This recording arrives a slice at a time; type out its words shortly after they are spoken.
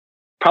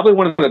probably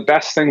one of the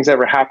best things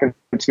ever happened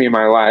to me in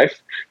my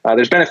life.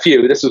 There's been a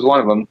few. This was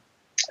one of them.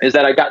 Is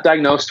that I got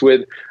diagnosed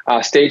with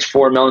stage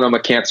 4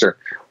 melanoma cancer.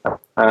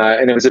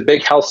 And it was a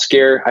big health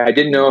scare. I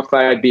didn't know if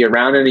I'd be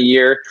around in a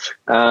year.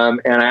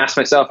 And I asked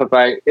myself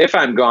if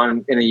I'm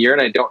gone in a year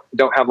and I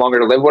don't have longer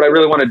to live, what I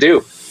really want to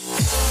do.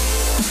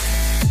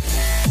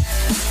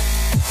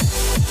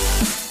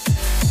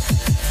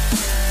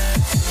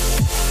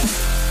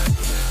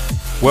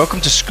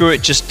 Welcome to Screw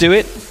It, Just Do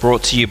It,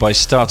 brought to you by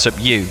Startup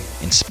U,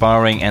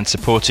 inspiring and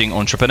supporting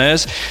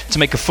entrepreneurs to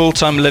make a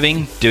full-time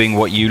living doing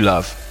what you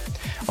love.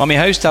 I'm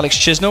your host, Alex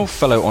Chisnell,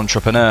 fellow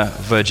entrepreneur,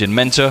 Virgin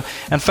mentor,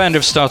 and founder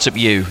of Startup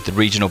U, the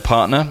regional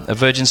partner of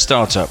Virgin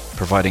Startup,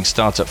 providing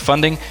startup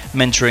funding,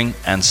 mentoring,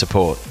 and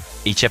support.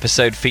 Each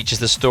episode features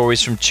the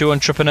stories from two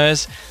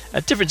entrepreneurs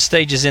at different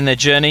stages in their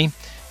journey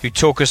who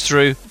talk us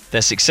through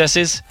their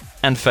successes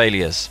and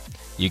failures.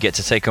 You get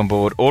to take on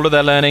board all of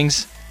their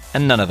learnings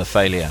and none of the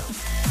failure.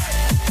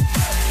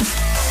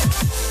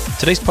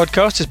 Today's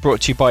podcast is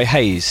brought to you by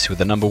Hays, with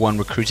the #1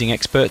 recruiting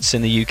experts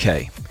in the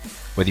UK.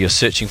 Whether you're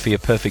searching for your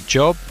perfect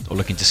job or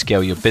looking to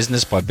scale your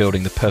business by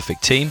building the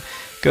perfect team,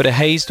 go to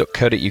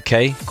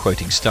hays.co.uk,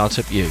 quoting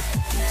Startup U.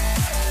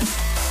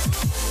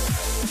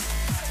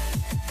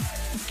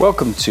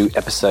 Welcome to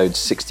episode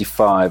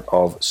 65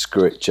 of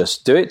Screw It,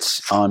 Just Do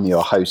It. I'm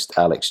your host,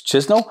 Alex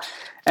Chisnell.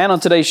 And on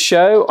today's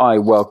show, I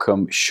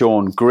welcome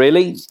Sean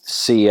Greeley,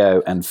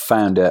 CEO and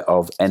founder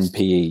of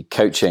NPE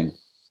Coaching.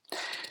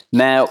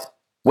 Now,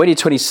 when you're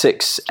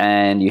 26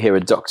 and you hear a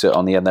doctor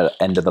on the other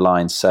end of the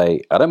line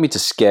say, "I don't mean to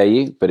scare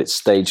you, but it's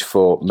stage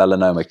 4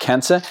 melanoma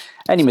cancer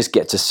and you must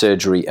get to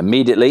surgery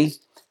immediately,"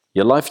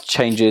 your life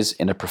changes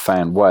in a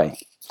profound way.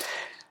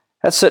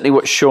 That's certainly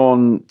what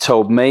Sean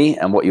told me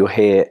and what you'll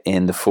hear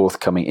in the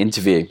forthcoming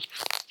interview.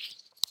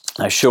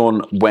 Now,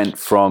 Sean went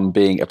from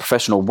being a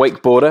professional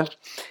wakeboarder,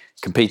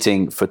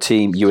 competing for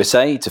Team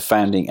USA, to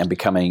founding and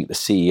becoming the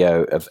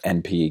CEO of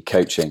NPE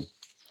Coaching.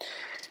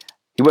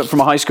 He went from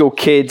a high school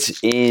kid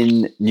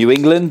in New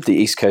England, the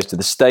east coast of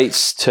the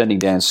States, turning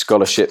down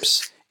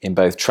scholarships in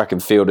both track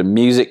and field and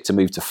music to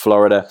move to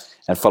Florida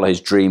and follow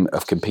his dream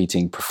of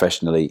competing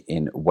professionally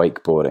in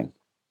wakeboarding.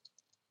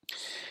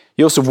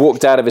 He also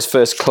walked out of his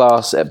first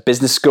class at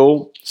business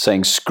school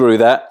saying, "Screw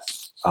that."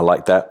 I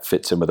like that,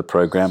 fits in with the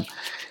program.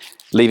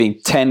 Leaving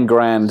 10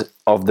 grand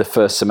of the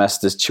first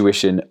semester's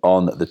tuition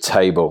on the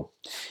table.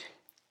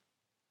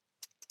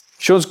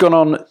 Sean's gone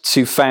on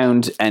to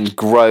found and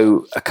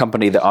grow a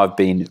company that I've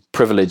been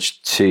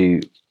privileged to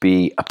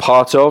be a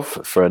part of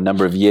for a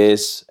number of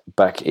years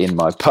back in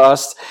my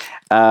past.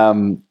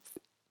 And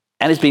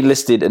it's been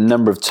listed a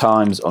number of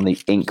times on the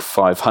Inc.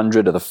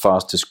 500 of the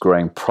fastest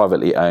growing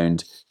privately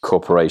owned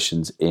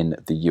corporations in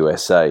the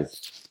USA.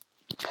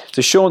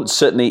 So Sean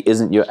certainly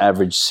isn't your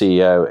average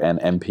CEO, and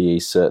NPE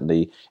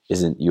certainly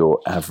isn't your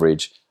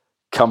average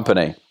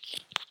company.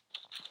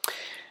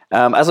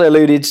 As I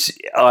alluded,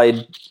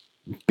 I'd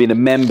been a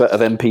member of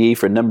NPE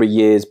for a number of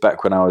years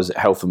back when I was a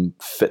health and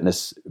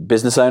fitness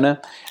business owner,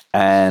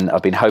 and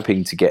I've been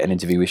hoping to get an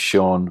interview with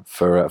Sean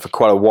for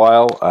quite a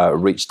while.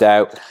 Reached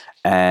out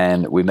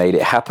and we made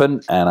it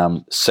happen, and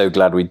I'm so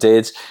glad we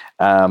did.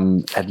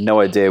 Had no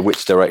idea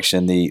which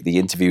direction the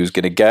interview was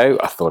going to go.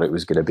 I thought it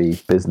was going to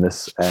be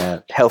business,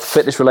 health,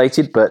 fitness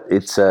related, but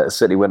it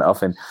certainly went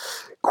off in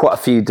quite a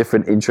few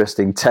different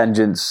interesting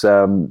tangents,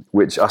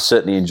 which I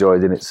certainly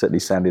enjoyed, and it certainly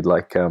sounded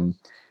like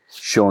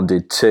Sean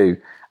did too.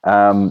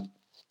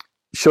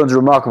 Sean's a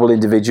remarkable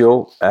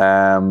individual,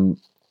 and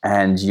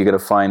you're going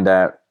to find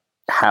out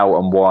how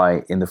and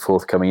why in the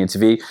forthcoming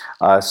interview.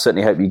 I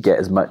certainly hope you get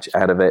as much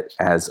out of it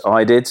as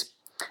I did.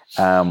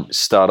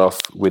 Start off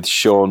with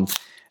Sean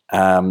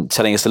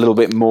telling us a little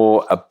bit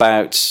more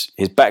about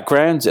his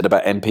background and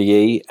about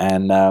NPE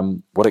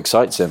and what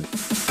excites him.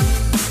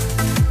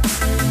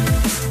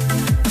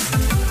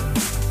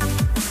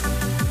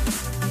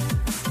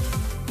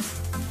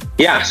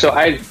 Yeah, so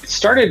I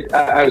started.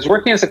 I was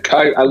working as a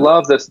coach. I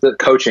love the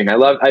coaching.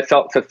 I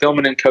felt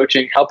fulfillment in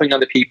coaching, helping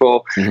other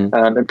people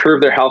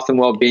improve their health and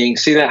well-being.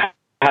 See that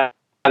how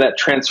that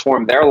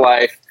transformed their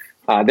life,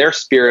 their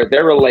spirit,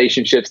 their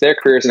relationships, their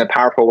careers in a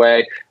powerful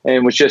way. And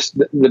it was just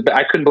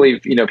I couldn't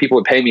believe people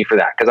would pay me for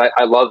that, because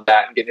I love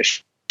that and getting to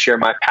share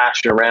my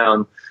passion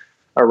around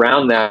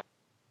that.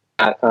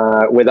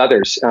 With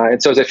others.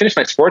 And so as I finished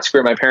my sports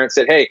career, my parents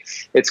said, "Hey,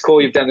 it's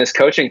cool you've done this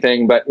coaching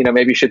thing, but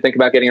maybe you should think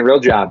about getting a real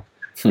job.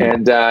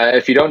 And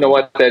if you don't know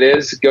what that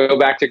is, go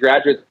back to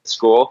graduate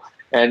school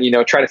and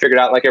try to figure it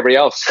out like everybody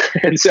else."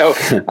 And so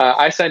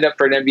I signed up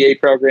for an MBA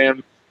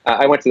program.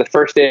 I went to the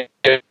first day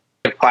of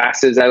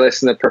classes. I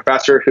listened to the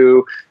professor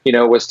who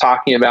was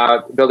talking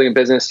about building a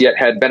business, yet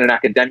had been in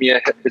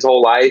academia his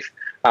whole life.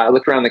 I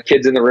looked around the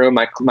kids in the room,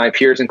 my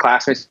peers and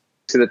classmates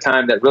at the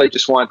time, that really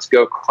just wanted to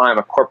go climb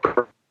a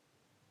corporate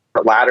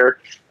ladder,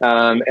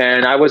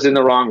 and I was in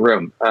the wrong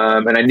room,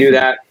 and I knew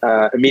that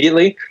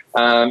immediately,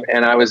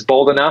 and I was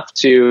bold enough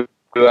to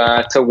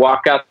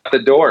walk out the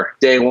door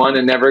day one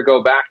and never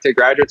go back to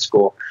graduate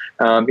school.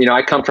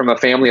 I come from a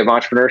family of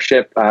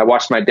entrepreneurship. I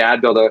watched my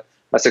dad build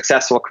a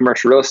successful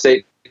commercial real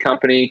estate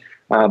company.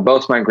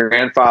 Both my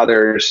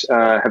grandfathers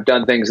have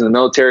done things in the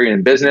military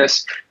and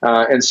business.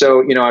 And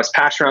so, I was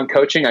passionate around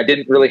coaching. I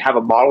didn't really have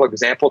a model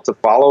example to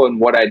follow in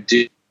what I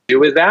do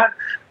with that.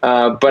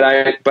 But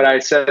I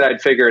said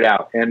I'd figure it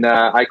out. And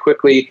I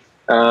quickly,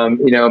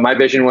 my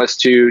vision was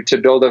to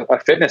build a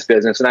fitness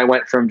business. And I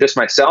went from just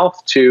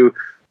myself to,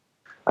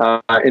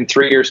 in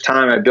 3 years'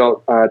 time, I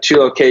built 2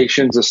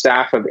 locations, a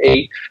staff of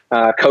 8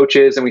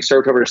 coaches, and we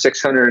served over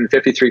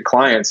 653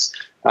 clients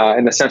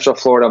in the Central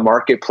Florida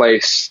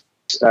marketplace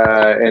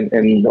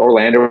in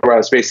Orlando, where I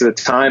was based at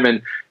the time,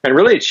 and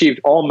really achieved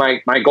all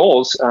my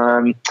goals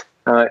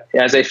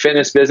as a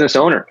fitness business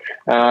owner.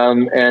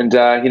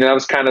 That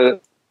was kind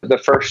of the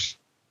first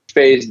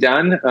phase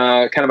done.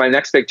 Kind of my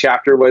next big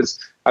chapter was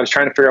I was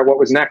trying to figure out what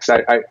was next.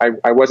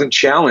 I wasn't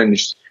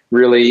challenged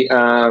really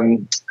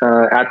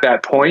at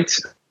that point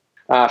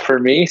for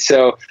me.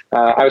 So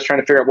I was trying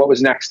to figure out what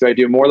was next. Do I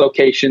do more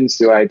locations?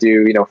 Do I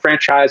do,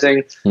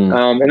 franchising?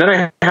 And then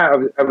I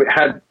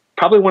had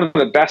probably one of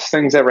the best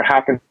things ever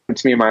happened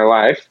to me in my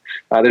life.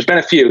 There's been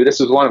a few. This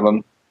was one of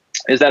them,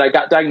 is that I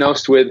got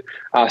diagnosed with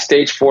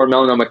stage 4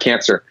 melanoma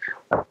cancer.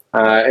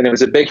 And it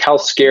was a big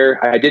health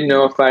scare. I didn't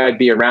know if I'd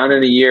be around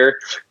in a year.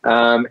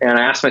 And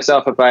I asked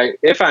myself,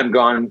 if I'm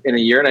gone in a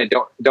year and I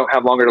don't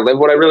have longer to live,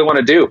 what I really want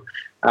to do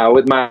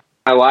with my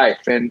life.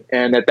 And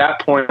at that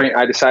point,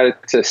 I decided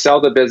to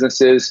sell the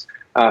businesses,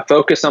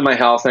 focus on my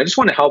health. And I just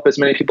want to help as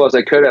many people as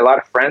I could. I had a lot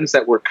of friends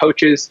that were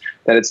coaches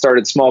that had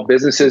started small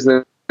businesses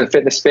in the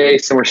fitness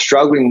space and were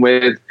struggling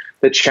with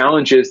the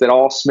challenges that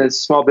all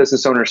small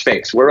business owners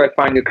face. Where do I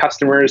find new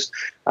customers?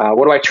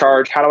 What do I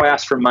charge? How do I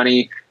ask for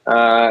money?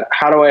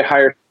 How do I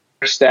hire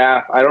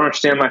staff? I don't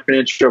understand my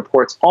financial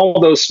reports. All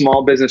those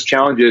small business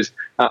challenges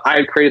I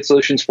had created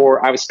solutions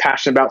for. I was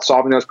passionate about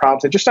solving those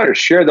problems. I just started to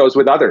share those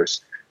with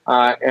others.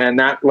 And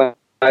that led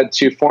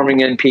to forming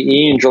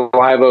NPE in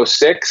July of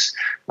 2006.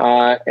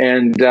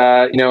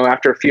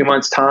 After a few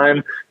months'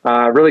 time,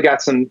 really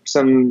got some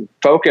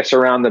focus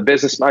around the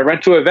business. I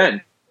went to an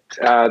event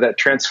that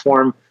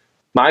transformed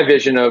my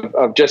vision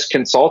of just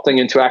consulting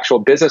into actual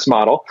business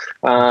model,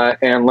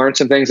 and learned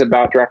some things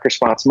about direct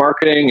response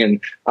marketing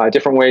and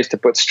different ways to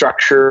put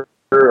structure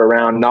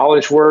around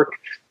knowledge work.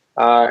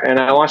 And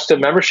I launched a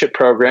membership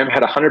program,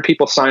 had 100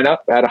 people sign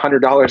up at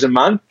 $100 a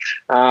month,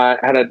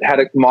 had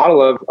a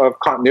model of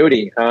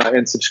continuity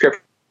and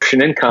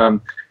subscription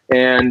income,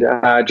 and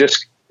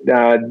just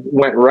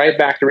went right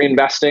back to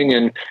reinvesting.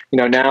 And,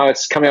 now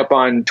it's coming up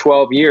on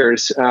 12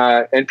 years.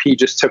 NP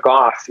just took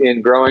off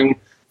in growing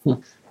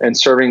and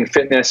serving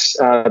fitness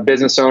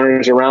business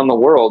owners around the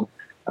world.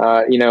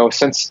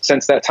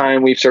 Since that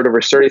time, we've served over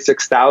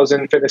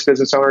 36,000 fitness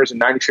business owners in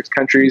 96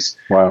 countries.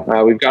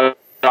 Wow. We've got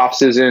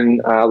offices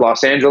in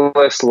Los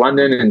Angeles,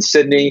 London, and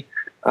Sydney.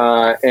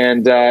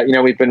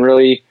 We've been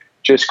really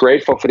just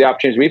grateful for the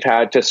opportunities we've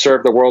had to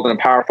serve the world in a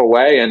powerful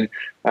way. And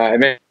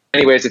in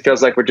many ways, it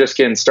feels like we're just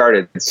getting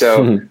started.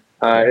 So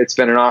it's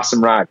been an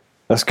awesome ride.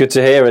 That's good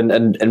to hear. And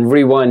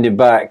rewinding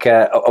back,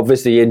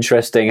 obviously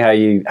interesting how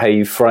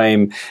you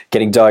frame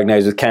getting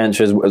diagnosed with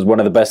cancer as one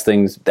of the best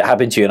things that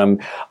happened to you.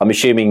 And I'm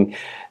assuming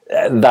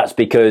that's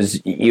because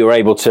you were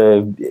able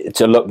to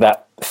look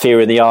that fear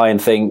in the eye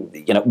and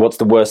think, what's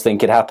the worst thing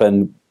could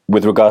happen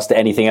with regards to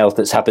anything else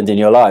that's happened in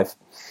your life?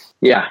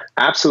 Yeah,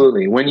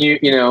 absolutely. When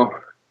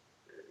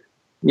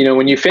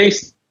when you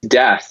face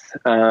death,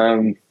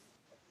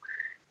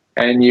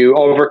 and you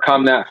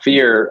overcome that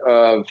fear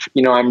of,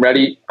 I'm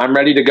ready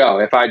to go.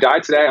 If I die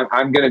today,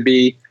 I'm going to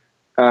be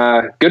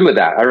good with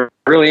that. I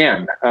really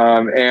am.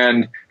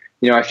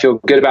 I feel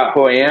good about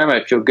who I am.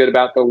 I feel good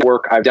about the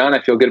work I've done.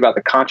 I feel good about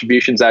the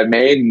contributions I've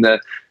made and the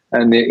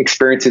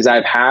experiences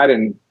I've had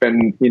and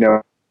been,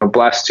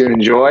 blessed to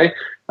enjoy.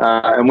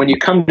 And when you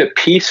come to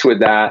peace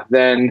with that,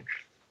 then,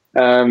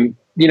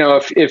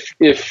 if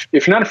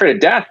you're not afraid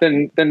of death,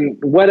 then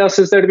what else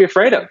is there to be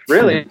afraid of,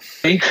 really?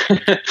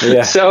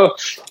 Yeah. So,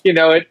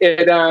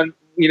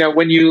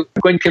 when you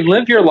can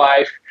live your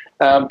life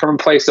from a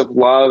place of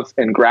love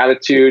and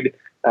gratitude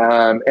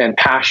and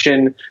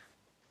passion,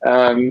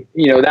 that's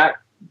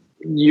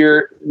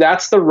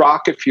the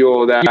rocket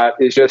fuel that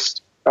is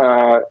just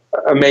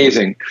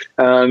amazing.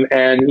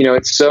 And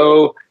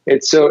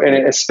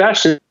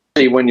especially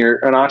when you're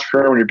an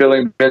entrepreneur, when you're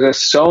building a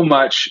business, so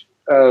much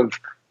of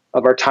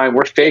our time,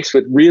 we're faced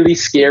with really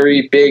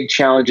scary, big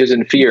challenges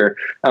and fear.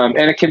 And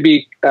it can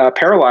be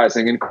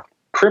paralyzing and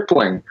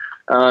crippling.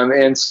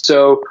 And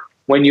so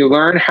when you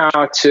learn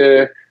how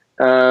to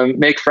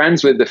make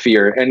friends with the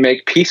fear and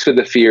make peace with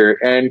the fear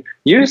and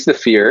use the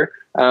fear,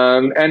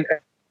 and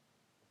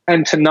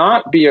to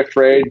not be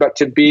afraid, but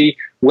to be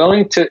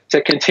willing to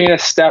continue to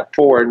step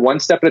forward, one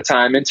step at a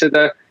time into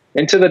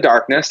the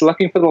darkness,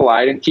 looking for the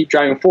light and keep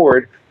driving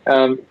forward,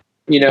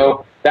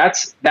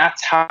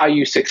 that's how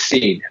you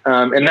succeed.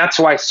 And that's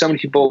why so many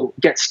people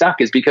get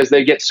stuck, is because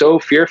they get so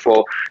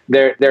fearful.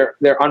 They're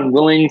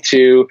unwilling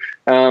to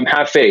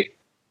have faith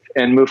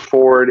and move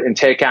forward and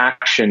take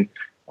action.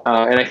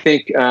 And I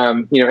think,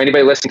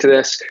 anybody listening to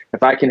this,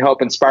 if I can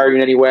help inspire you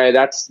in any way,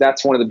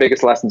 that's one of the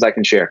biggest lessons I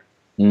can share.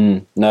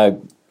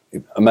 No,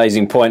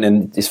 Amazing point.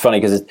 And it's funny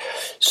because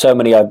so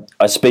many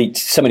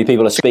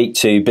people I speak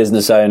to,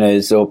 business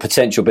owners or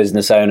potential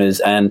business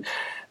owners, and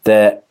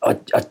they're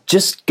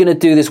just going to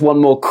do this one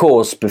more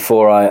course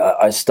before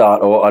I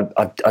start, or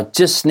I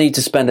just need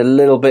to spend a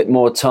little bit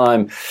more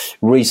time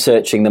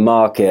researching the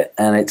market.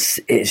 And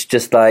it's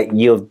just like,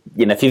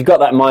 if you've got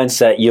that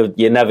mindset,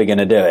 you're never going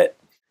to do it.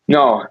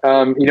 No,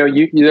 I'm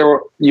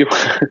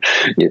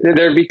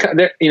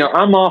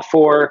all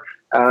for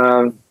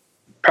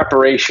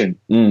preparation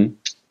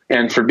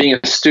and for being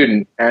a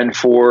student and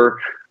for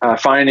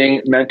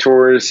finding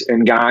mentors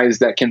and guys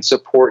that can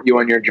support you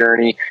on your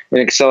journey and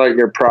accelerate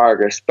your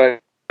progress. But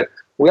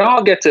we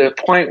all get to a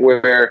point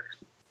where,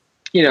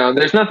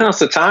 there's nothing else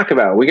to talk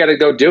about. We got to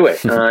go do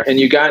it. And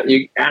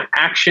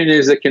action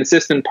is a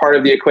consistent part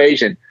of the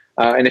equation.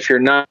 And if you're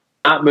not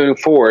moving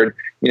forward,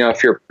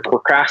 if you're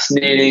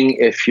procrastinating,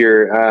 if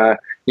you're,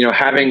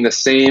 having the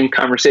same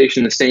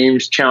conversation, the same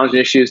challenging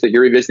issues that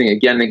you're revisiting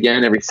again and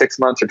again every 6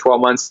 months or 12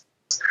 months,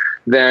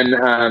 then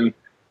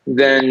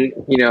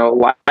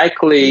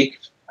likely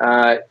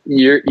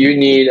you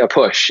need a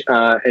push,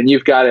 and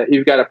you've got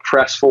to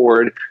press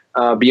forward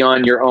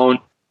beyond your own,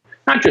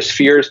 not just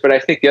fears, but I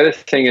think the other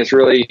thing is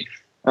really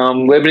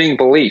limiting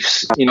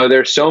beliefs.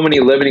 There's so many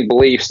limiting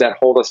beliefs that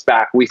hold us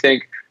back. We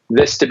think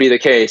this to be the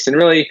case, and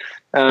really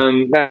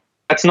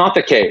that's not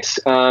the case.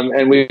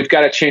 And we've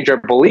got to change our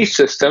belief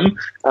system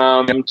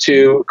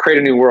to create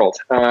a new world.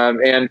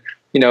 I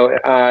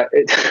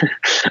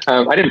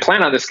didn't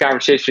plan on this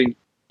conversation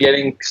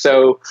getting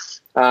so,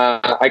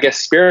 I guess,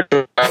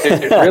 spiritual.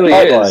 It really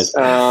is.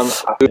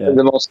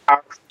 The most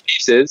powerful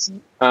pieces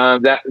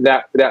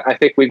that I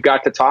think we've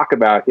got to talk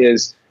about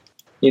is,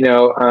 you've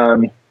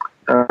got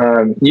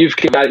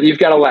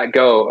to let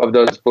go of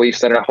those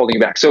beliefs that are holding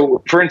you back.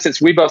 So, for instance,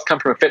 we both come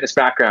from a fitness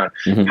background.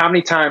 Mm-hmm. How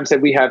many times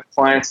have we had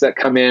clients that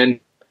come in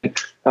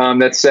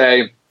that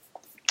say,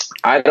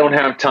 "I don't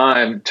have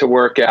time to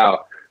work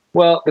out"?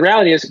 Well, the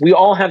reality is we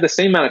all have the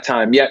same amount of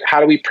time, yet how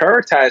do we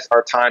prioritize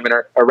our time and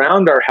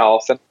around our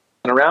health and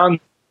around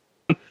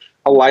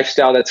a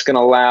lifestyle that's going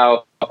to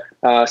allow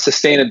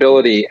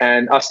sustainability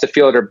and us to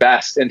feel at our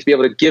best and to be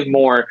able to give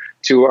more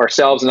to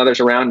ourselves and others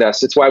around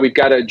us? It's why we've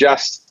got to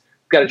adjust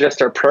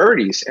our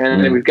priorities,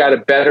 and we've got to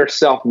better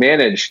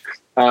self-manage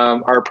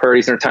our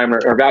priorities and our time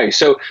and our values.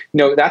 So,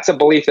 that's a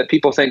belief that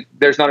people think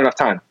there's not enough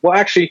time. Well,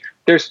 actually,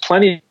 there's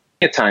plenty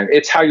of time.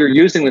 It's how you're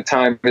using the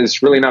time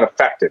is really not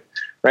effective.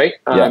 Right?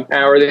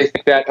 Or they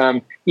think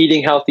that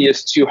eating healthy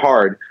is too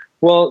hard.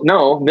 Well,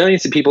 no,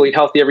 millions of people eat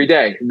healthy every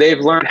day. They've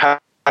learned how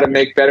to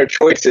make better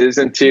choices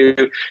and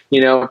to,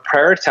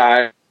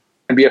 prioritize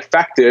and be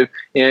effective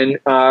in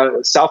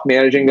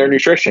self-managing their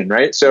nutrition,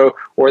 right? So,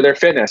 or their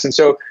fitness. And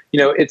so,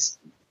 it's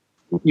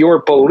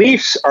your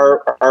beliefs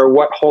are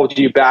what hold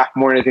you back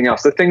more than anything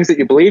else. The things that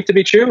you believe to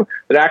be true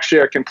that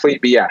actually are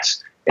complete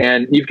BS.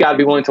 And you've got to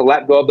be willing to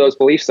let go of those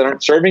beliefs that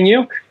aren't serving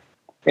you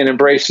and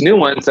embrace new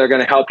ones that are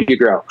going to help you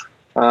grow.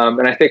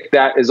 And I think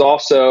that is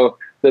also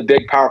the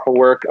big, powerful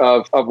work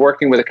of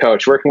working with a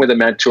coach, working with a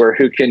mentor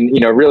who can,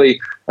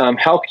 really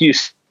help you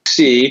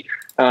see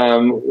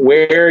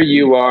where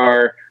you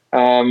are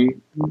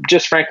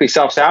just frankly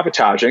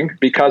self-sabotaging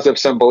because of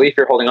some belief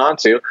you're holding on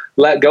to.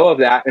 Let go of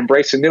that,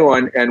 embrace a new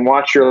one, and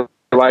watch your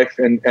life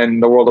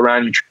and the world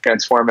around you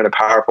transform in a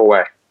powerful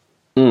way.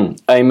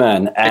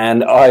 Amen.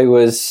 And I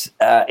was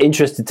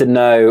interested to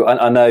know,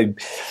 I know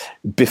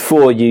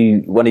before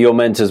one of your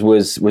mentors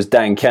was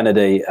Dan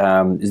Kennedy,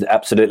 is an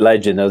absolute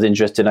legend. I was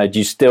interested to know, do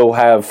you still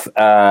have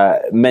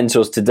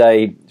mentors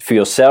today for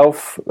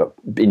yourself,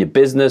 in your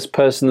business,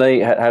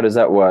 personally? How does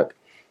that work?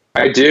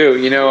 I do.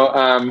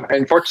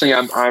 Unfortunately,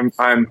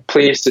 I'm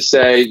pleased to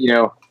say,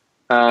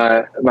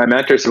 my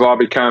mentors have all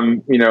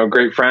become,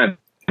 great friends.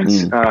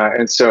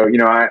 And so,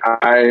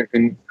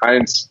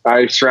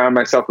 I surround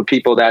myself with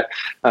people that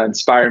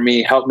inspire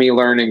me, help me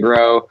learn and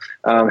grow,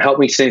 help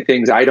me see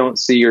things I don't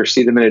see or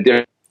see them in a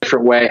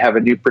different way, have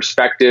a new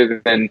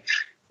perspective, and,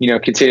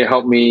 continue to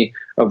help me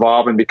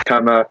evolve and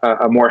become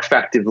a more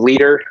effective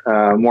leader,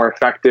 more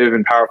effective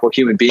and powerful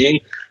human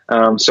being.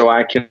 So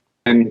I can,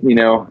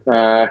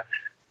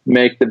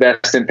 make the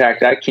best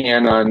impact I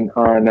can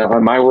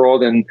on my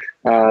world and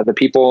the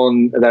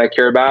people that I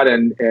care about,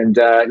 and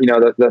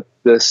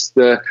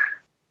the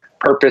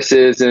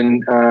purposes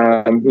and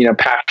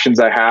passions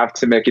I have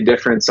to make a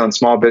difference on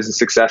small business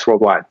success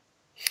worldwide.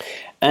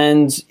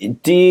 And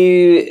do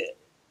you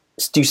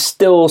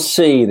still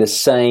see the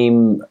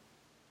same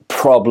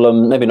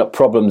problem, maybe not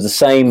problems, the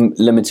same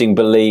limiting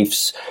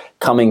beliefs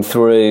coming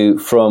through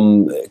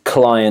from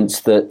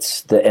clients that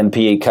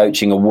NPE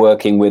Coaching are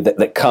working with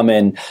that come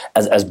in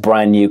as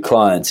brand new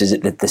clients? Is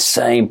it the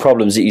same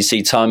problems that you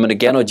see time and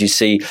again, or do you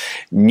see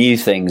new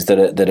things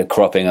that are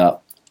cropping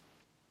up?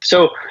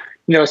 So,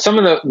 some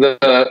of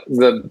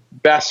the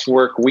best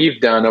work we've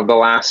done over the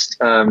last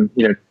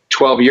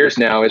 12 years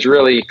now is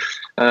really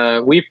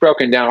we've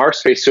broken down our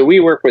space. So we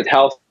work with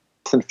health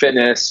and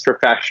fitness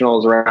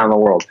professionals around the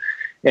world.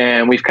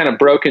 And we've kind of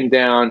broken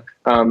down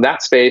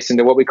that space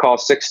into what we call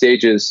 6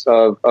 stages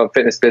of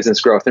fitness business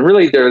growth. And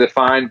really they're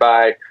defined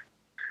by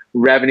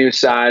revenue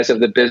size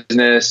of the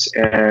business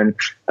and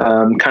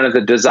kind of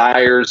the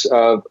desires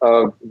of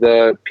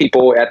the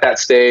people at that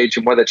stage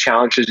and what the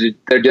challenges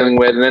they're dealing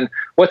with, and then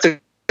what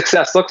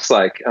success looks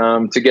like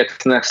to get to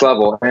the next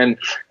level. And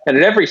at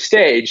every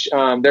stage,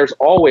 there's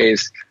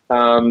always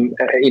a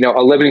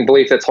limiting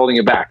belief that's holding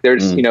you back.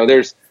 There's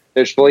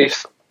there's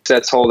beliefs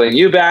that's holding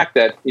you back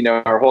that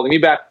are holding me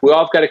back. We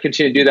all have got to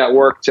continue to do that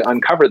work to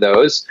uncover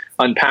those,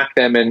 unpack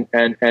them, and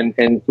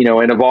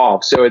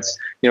evolve. So it's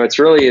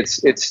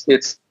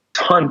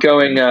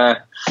ongoing, I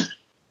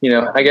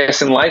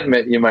guess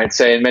enlightenment, you might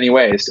say, in many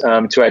ways,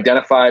 to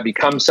identify,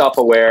 become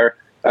self-aware,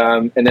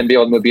 and then be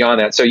able to move beyond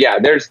that. So yeah,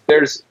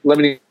 there's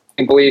limiting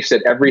beliefs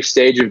at every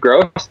stage of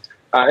growth,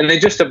 and they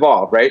just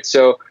evolve, right?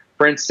 So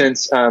for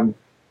instance, some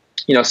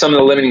of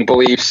the limiting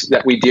beliefs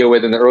that we deal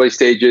with in the early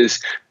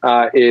stages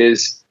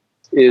is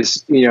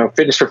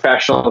fitness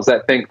professionals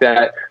that think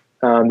that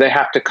they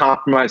have to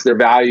compromise their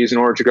values in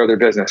order to grow their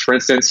business. For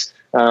instance,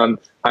 I'm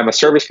a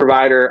service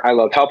provider. I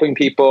love helping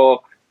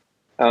people.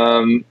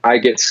 I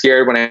get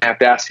scared when I have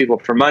to ask people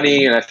for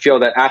money, and I feel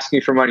that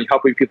asking for money,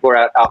 helping people are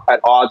at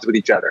odds with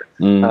each other.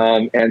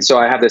 And so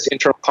I have this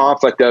internal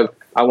conflict of,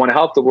 I want to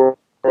help the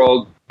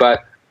world,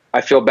 but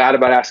I feel bad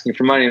about asking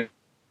for money. And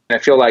I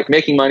feel like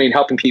making money and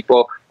helping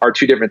people are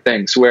two different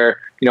things,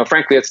 where,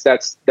 frankly,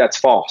 that's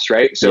false,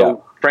 right?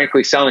 So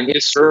frankly, selling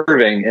is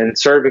serving, and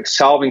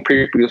solving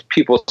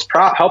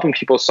helping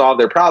people solve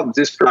their problems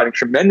is providing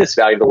tremendous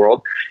value to the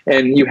world.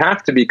 And you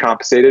have to be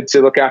compensated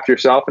to look after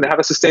yourself and to have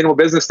a sustainable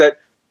business that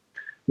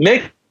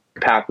makes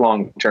impact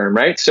long term,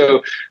 right?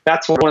 So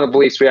that's one of the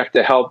beliefs we have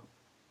to help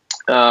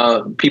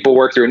people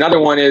work through. Another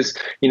one is,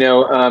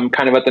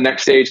 kind of at the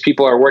next stage,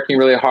 people are working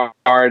really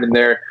hard, and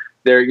they're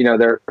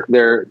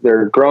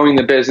growing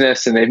the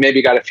business, and they've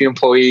maybe got a few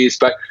employees,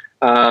 but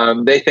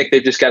they think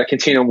they've just got to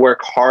continue to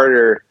work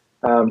harder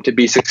to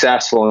be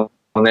successful.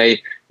 And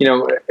they,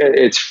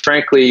 it's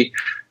frankly,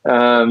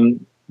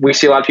 we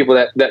see a lot of people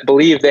that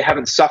believe they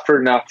haven't suffered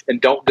enough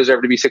and don't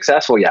deserve to be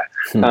successful yet.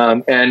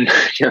 And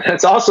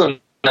that's also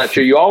not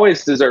true. You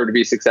always deserve to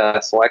be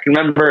successful. I can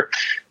remember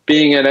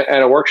being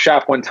at a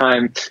workshop one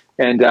time,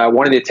 and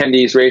one of the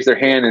attendees raised their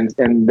hand,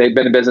 and they've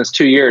been in business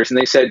 2 years, and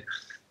they said,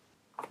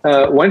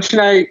 when should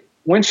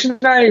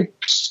I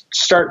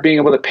start being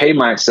able to pay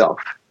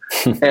myself?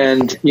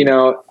 And,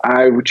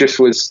 I just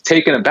was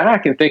taken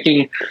aback and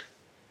thinking,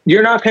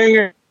 you're not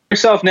paying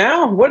yourself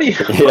now? Why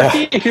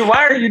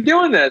are you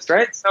doing this?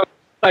 Right. So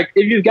like,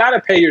 if you've got to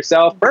pay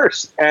yourself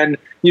first, and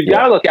you've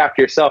got to look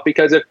after yourself,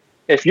 because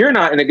if you're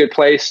not in a good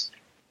place,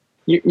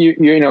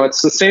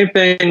 it's the same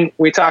thing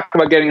we talk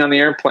about getting on the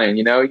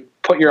airplane.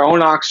 Put your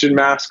own oxygen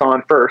mask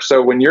on first,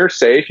 so when you're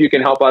safe, you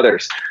can help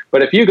others.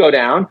 But if you go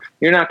down,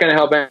 you're not going to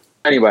help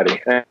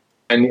anybody.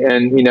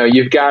 And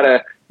you've got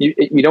to,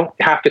 you don't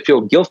have to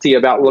feel guilty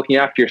about looking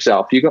after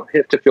yourself. You don't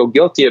have to feel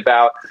guilty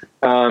about,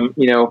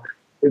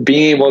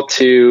 being able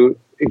to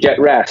get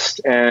rest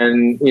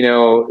and,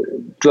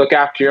 look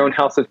after your own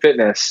health and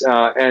fitness,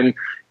 and,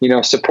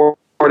 support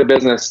a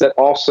business that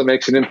also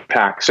makes an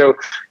impact. So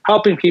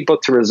helping people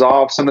to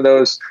resolve some of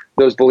those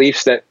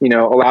beliefs that,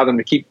 allow them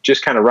to keep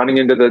just kind of running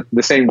into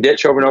the same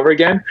ditch over and over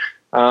again,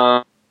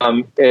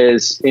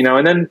 is,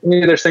 and then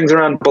there's things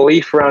around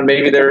belief around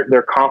maybe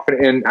they're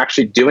confident in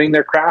actually doing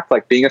their craft,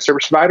 like being a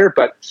service provider,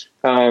 but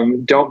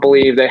don't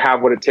believe they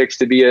have what it takes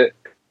to be an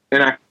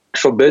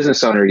actual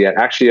business owner yet,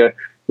 actually a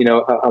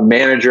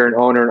manager and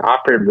owner and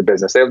operator of the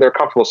business. They're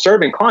comfortable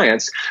serving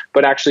clients,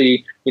 but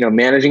actually,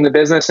 managing the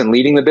business and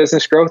leading the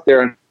business growth,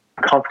 they're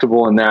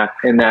uncomfortable in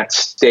that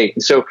state.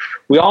 And so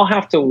we all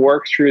have to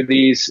work through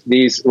these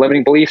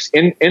limiting beliefs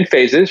in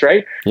phases,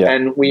 right? Yeah.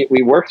 And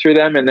we work through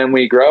them, and then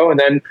we grow, and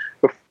then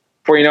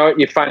before you know it,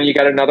 you find you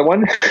got another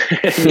one.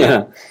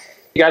 You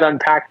got to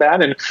unpack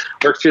that and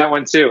work through that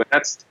one too.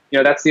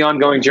 And that's the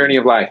ongoing journey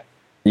of life.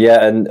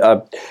 Yeah, and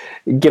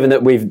given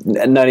that we've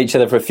known each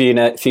other for a few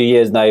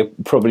years now,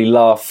 probably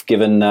laugh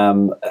given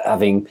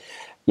having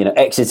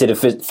exited a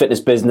fitness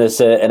business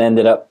and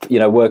ended up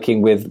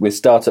working with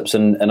startups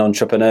and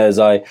entrepreneurs.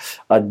 I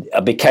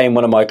became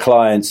one of my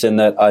clients in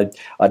that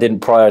I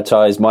didn't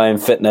prioritize my own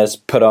fitness,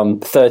 put on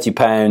 30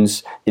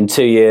 pounds in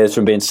 2 years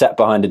from being sat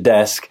behind a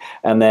desk,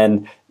 and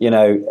then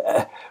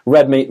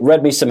read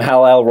me some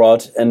Hal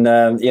Elrod, and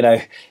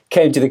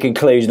came to the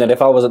conclusion that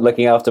if I wasn't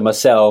looking after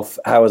myself,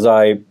 how was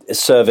I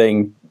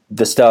serving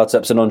the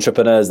startups and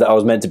entrepreneurs that I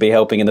was meant to be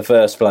helping in the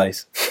first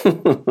place?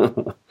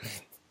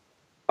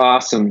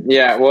 Awesome.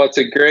 Yeah. Well, it's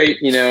a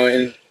great,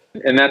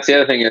 and that's the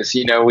other thing is,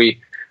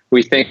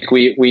 we think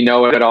we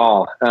know it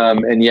all.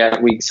 And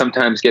yet we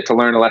sometimes get to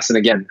learn a lesson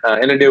again,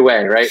 in a new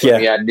way, right? Yeah.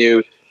 When we add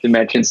new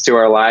dimensions to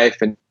our life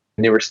and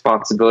new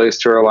responsibilities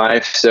to our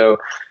life. So,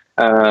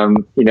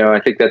 I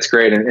think that's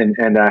great.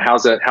 And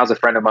Hal's a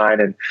friend of mine,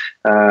 and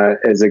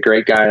is a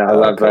great guy. I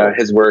love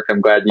his work. I'm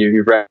glad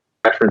you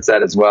referenced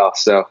that as well.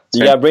 So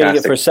I'm reading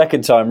it for a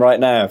second time right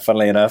now.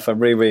 Funnily enough, I'm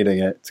rereading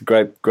it. It's a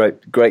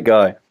great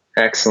guy.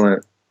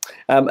 Excellent.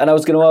 And I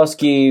was going to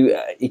ask you,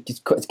 you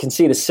can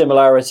see the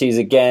similarities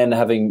again,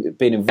 having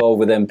been involved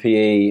with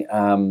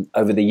NPE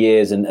over the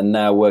years and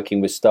now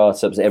working with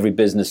startups. Every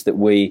business that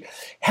we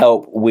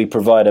help, we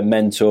provide a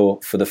mentor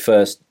for the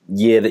first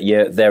year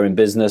that they're in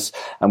business.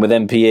 And with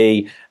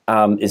NPE,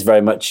 is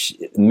very much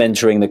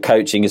mentoring, the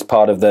coaching is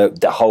part of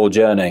the whole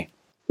journey.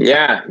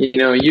 Yeah,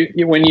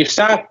 you when you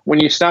stop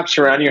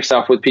surrounding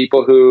yourself with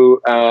people who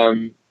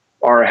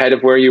are ahead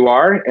of where you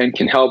are and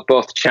can help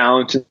both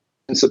challenge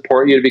and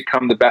support you to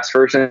become the best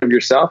version of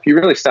yourself, you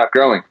really stop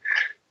growing.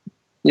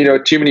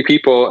 Too many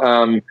people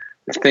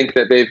think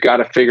that they've got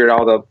to figure it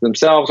all out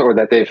themselves, or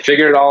that they've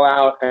figured it all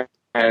out,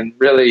 and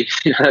really,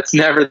 that's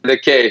never the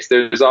case.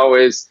 There's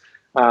always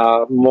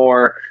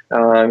more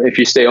if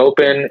you stay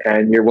open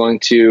and you're willing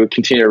to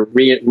continue to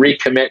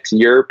recommit to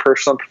your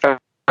personal and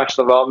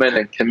professional development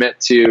and commit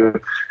to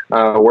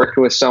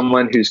working with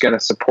someone who's going to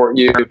support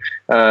you.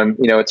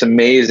 It's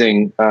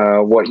amazing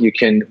how you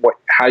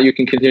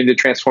can continue to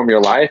transform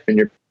your life and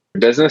your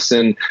business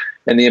and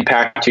the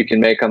impact you can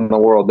make on the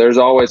world. There's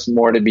always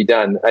more to be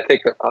done. I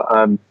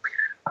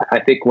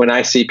think when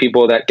I see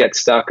people that get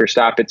stuck or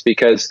stop, it's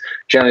because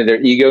generally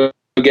their ego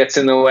gets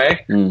in the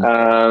way,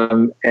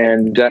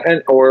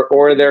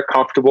 or they're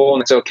comfortable,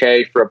 and it's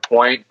okay for a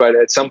point. But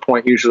at some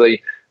point,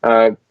 usually,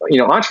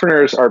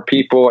 entrepreneurs are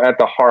people at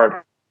the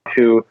heart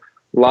who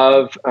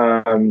love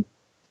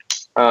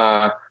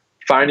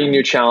finding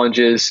new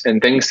challenges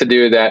and things to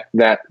do that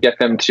get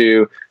them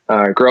to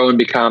grow and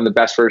become the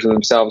best version of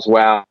themselves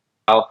while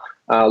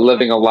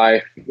living a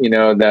life,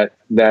 that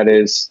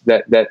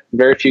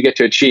very few get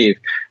to achieve.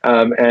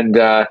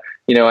 I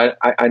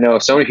know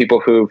so many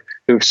people who've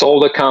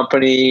sold a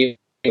company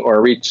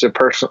or reached a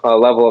personal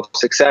level of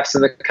success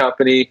in the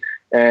company,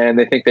 and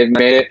they think they've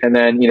made it, and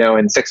then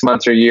in 6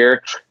 months or a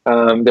year,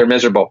 they're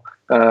miserable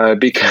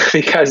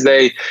because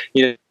they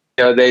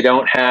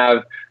don't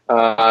have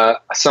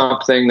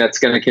something that's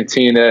going to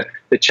continue to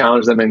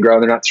challenge them and grow.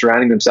 They're not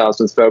surrounding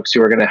themselves with folks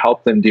who are going to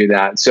help them do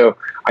that. So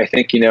I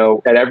think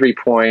at every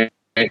point,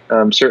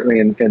 certainly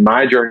in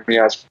my journey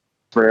as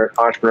an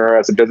entrepreneur,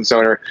 as a business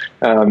owner,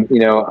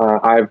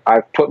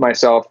 I've put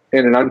myself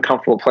in an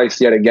uncomfortable place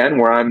yet again,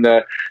 where I'm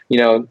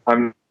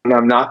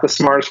not the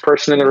smartest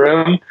person in the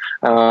room,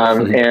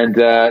 and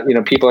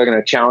people are going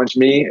to challenge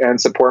me and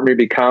support me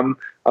become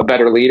a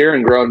better leader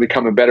and grow and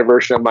become a better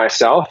version of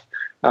myself.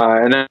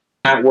 And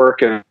that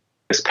work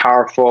is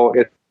powerful.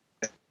 It's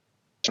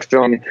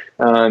fulfilling,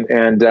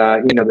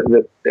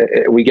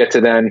 we get to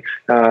then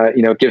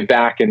give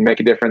back and make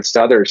a difference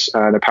to others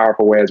in a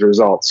powerful way as a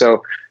result.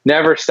 So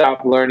never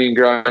stop learning,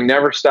 growing.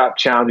 Never stop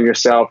challenging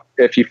yourself.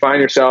 If you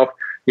find yourself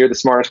you're the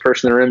smartest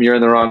person in the room, you're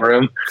in the wrong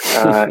room,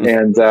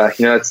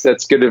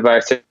 that's good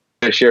advice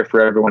to share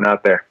for everyone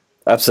out there.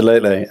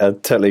 Absolutely, I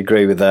totally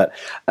agree with that.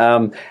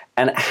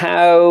 And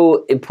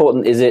how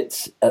important is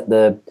it at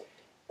the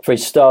very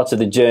start of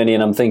the journey?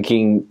 And I'm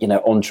thinking,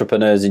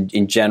 entrepreneurs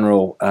in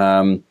general,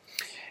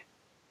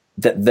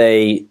 that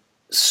they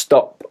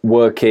stop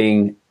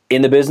working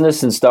in the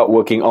business and start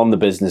working on the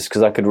business.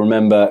 Because I could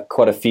remember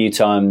quite a few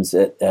times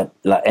at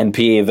like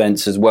NPE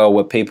events as well,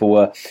 where people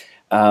were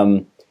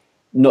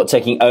not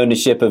taking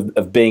ownership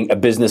of being a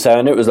business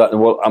owner. It was like,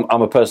 well,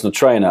 I'm a personal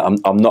trainer.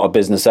 I'm not a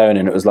business owner.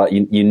 And it was like,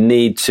 you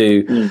need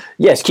to,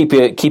 yes, keep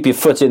your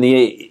foot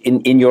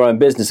in your own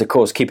business. Of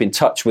course, keep in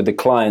touch with the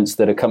clients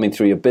that are coming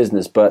through your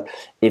business. But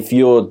if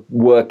you're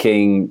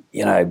working,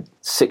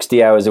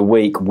 60 hours a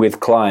week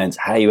with clients,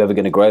 how are you ever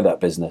going to grow that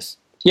business?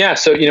 Yeah.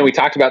 So, we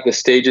talked about the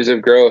stages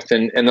of growth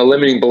and the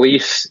limiting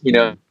beliefs,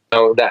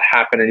 that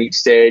happen at each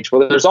stage.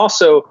 Well, there's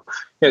also,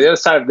 the other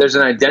side, there's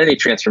an identity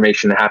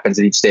transformation that happens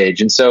at each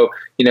stage. And so,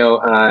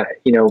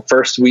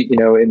 first we,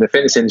 in the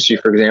fitness industry,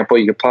 for example,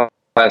 you can apply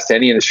this to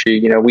any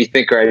industry, we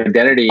think our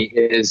identity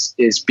is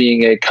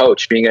being a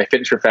coach, being a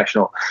fitness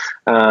professional.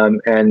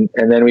 And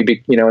then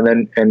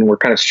and we're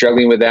kind of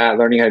struggling with that,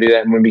 learning how to do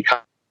that. And we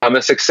become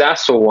a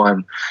successful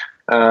one.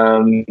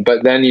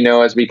 But then,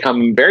 as we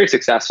become very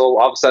successful,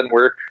 all of a sudden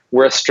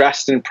we're a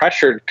stressed and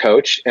pressured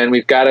coach, and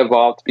we've got to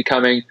evolve to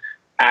becoming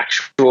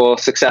actual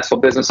successful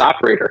business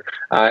operator.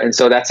 And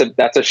so that's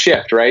a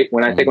shift, right?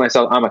 When I think of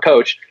myself, I'm a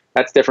coach,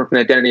 that's different from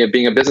the identity of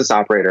being a business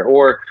operator.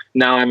 Or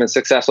now I'm a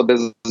successful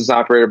business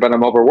operator, but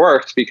I'm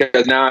overworked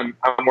because now I'm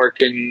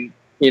working,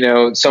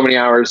 so many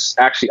hours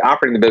actually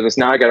operating the business.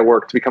 Now I got to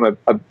work to become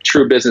a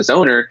true business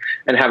owner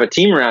and have a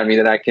team around me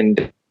that I can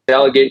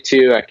delegate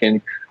to. I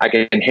can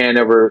hand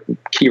over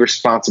key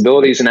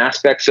responsibilities and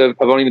aspects of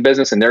owning the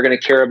business, and they're going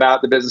to care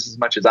about the business as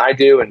much as I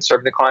do and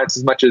serving the clients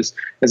as much as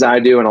I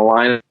do and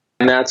align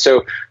that.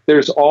 So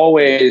there's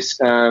always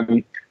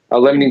a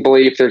limiting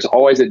belief. There's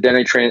always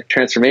identity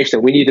transformation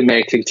that we need to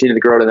make to continue to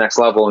grow to the next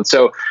level. And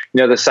so,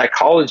 the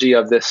psychology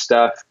of this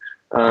stuff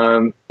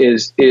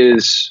is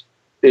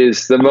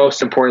the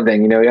most important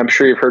thing. I'm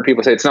sure you've heard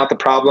people say it's not the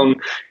problem,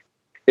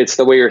 it's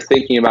the way you're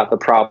thinking about the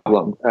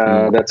problem.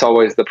 That's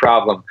always the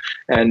problem.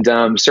 And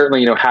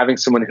certainly, having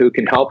someone who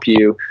can help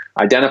you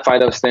identify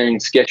those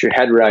things, get your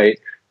head right,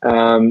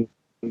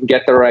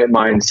 get the right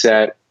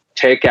mindset,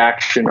 take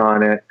action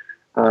on it,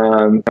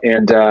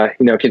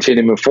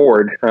 continue to move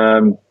forward,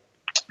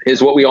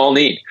 is what we all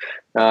need,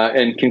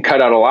 and can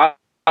cut out a lot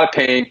of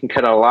pain, can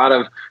cut out a lot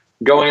of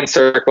going in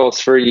circles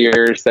for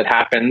years that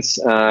happens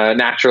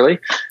naturally.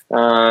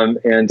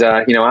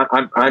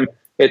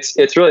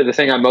 It's really the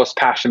thing I'm most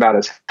passionate about,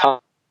 is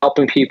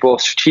helping people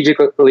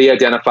strategically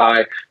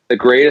identify the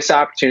greatest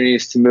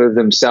opportunities to move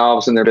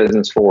themselves and their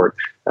business forward.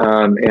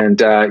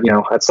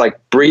 It's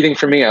like breathing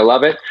for me. I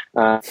love it.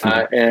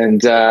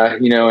 And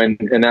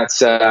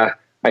that's,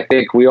 I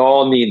think we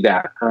all need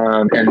that,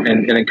 and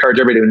encourage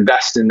everybody to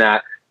invest in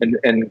that,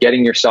 and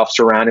getting yourself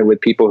surrounded with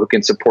people who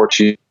can support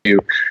you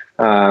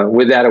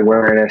with that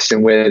awareness,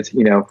 and with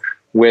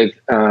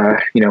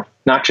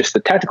not just the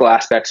technical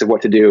aspects of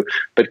what to do,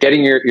 but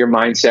getting your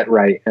mindset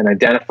right and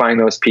identifying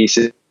those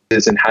pieces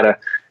and how to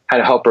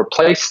help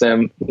replace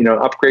them,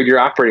 upgrade your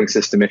operating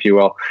system, if you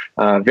will.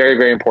 Very,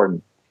 very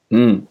important.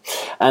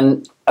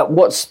 And at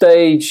what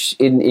stage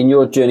in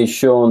your journey,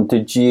 Sean,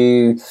 did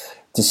you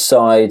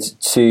decide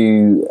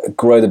to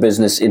grow the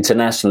business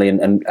internationally,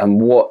 and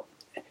what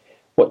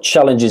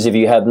challenges have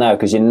you had now?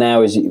 Because you're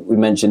now, as we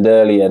mentioned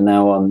earlier,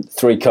 now on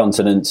 3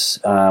 continents,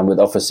 with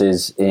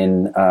offices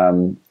in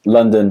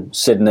London,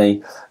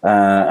 Sydney,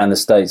 and the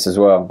States as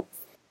well.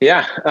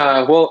 Yeah.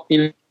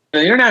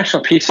 The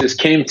international pieces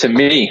came to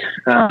me.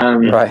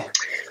 Right.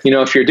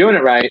 If you're doing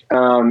it right,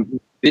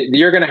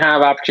 you're going to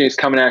have opportunities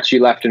coming at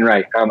you left and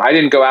right. I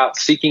didn't go out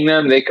seeking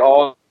them. They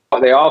all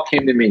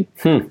came to me.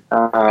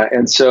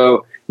 And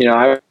so,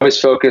 I was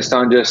focused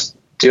on just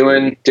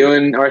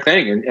doing our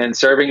thing and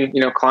serving,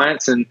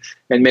 clients and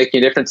making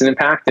a difference and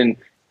impact. And,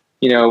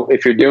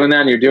 if you're doing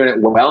that and you're doing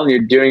it well and you're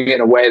doing it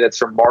in a way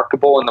that's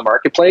remarkable in the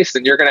marketplace,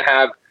 then you're going to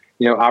have,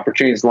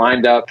 opportunities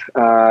lined up,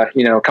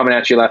 coming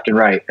at you left and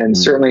right. And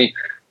certainly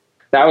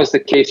that was the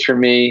case for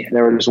me.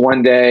 There was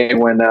one day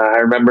when I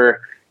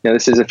remember,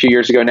 this is a few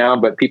years ago now,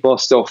 but people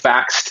still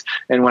faxed.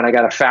 And when I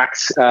got a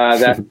fax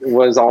that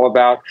was all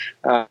about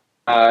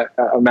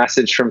a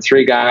message from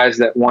 3 guys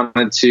that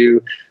wanted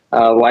to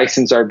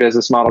license our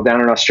business model down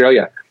in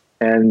Australia.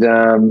 And,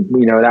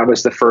 that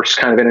was the first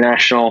kind of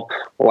international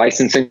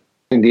licensing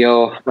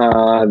deal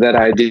that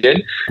I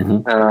did.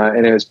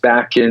 And it was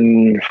back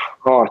in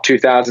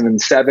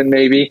 2007,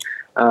 maybe,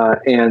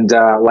 and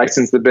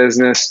licensed the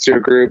business to a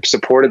group,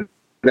 supported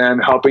them,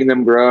 helping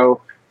them grow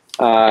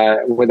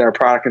with our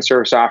product and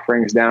service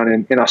offerings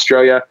down in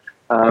Australia.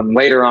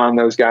 Later on,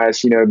 those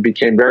guys,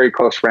 became very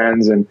close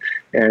friends and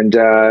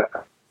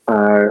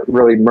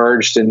really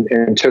merged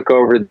and took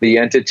over the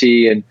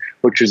entity, and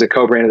which was a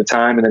co-brand at the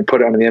time, and then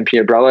put it under the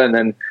NPE umbrella, and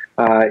then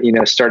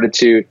started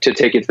to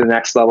take it to the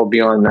next level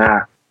beyond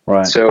that.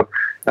 Right. So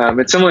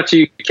it's similar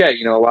to UK.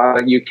 A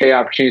lot of UK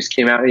opportunities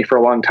came at me for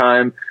a long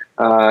time,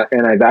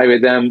 and I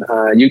evaluated them.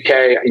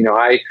 UK,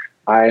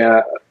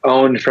 I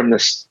owned from the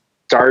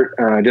start.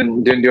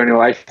 Didn't do any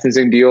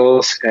licensing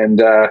deals, and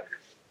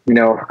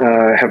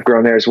have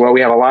grown there as well.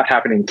 We have a lot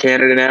happening in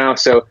Canada now,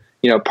 so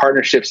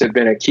partnerships have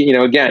been a key.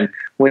 Again,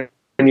 when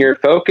you're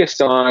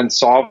focused on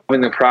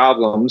solving the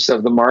problems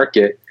of the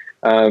market,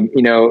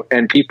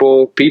 and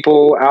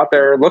people out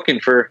there looking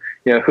for,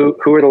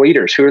 who are the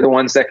leaders, who are the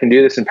ones that can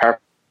do this in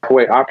powerful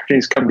way,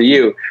 opportunities come to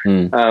you.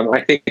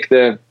 I think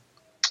the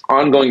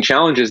ongoing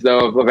challenges,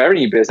 though, of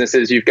every business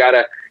is you've got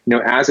to,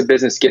 as a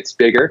business gets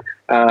bigger,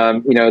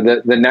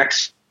 the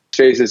next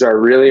phases are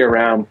really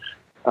around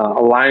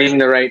aligning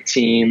the right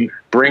team,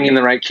 bringing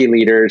the right key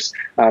leaders,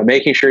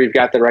 making sure you've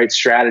got the right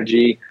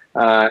strategy,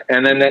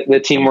 and then the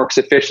team works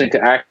efficiently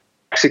to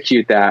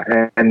execute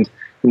that. And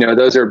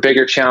those are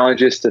bigger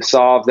challenges to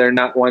solve. They're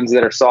not ones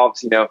that are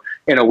solved,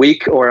 in a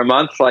week or a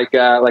month, like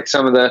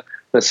some of the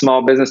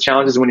small business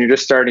challenges when you're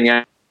just starting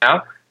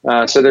out.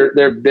 So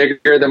they're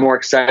bigger, the more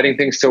exciting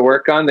things to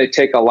work on. They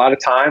take a lot of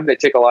time. They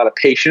take a lot of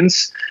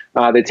patience.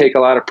 They take a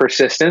lot of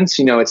persistence.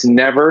 It's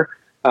never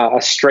a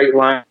straight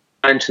line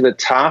to the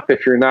top.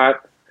 If you're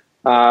not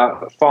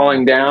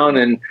falling down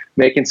and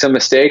making some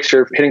mistakes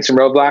or hitting some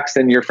roadblocks,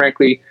 then you're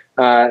frankly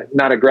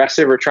not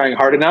aggressive or trying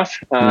hard enough.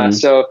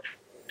 So,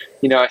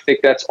 I think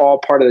that's all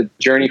part of the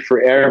journey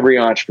for every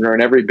entrepreneur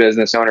and every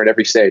business owner at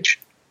every stage.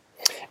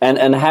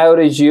 And how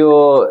does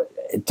your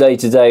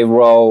day-to-day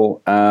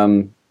role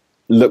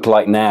look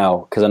like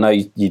now? Because I know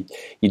you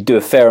do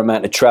a fair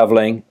amount of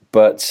traveling,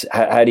 but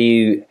how do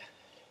you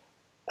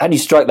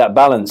strike that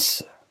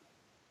balance?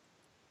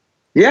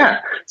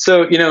 Yeah.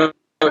 So,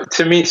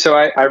 to me,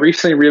 I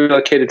recently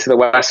relocated to the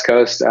West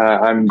Coast.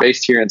 I'm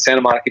based here in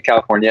Santa Monica,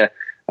 California.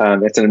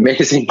 It's an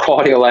amazing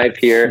quality of life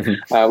here.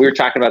 We were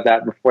talking about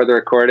that before the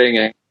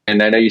recording,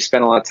 and I know you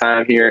spent a lot of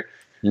time here.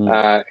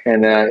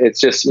 And it's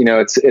just,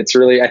 it's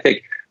really, I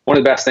think, one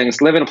of the best things,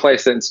 live in a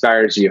place that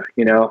inspires you,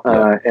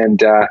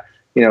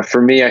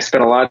 for me, I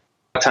spent a lot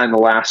of time the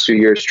last few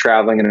years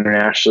traveling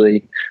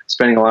internationally,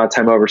 spending a lot of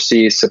time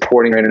overseas,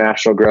 supporting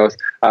international growth.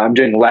 I'm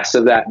doing less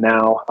of that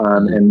now,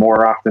 and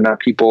more often than not,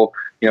 people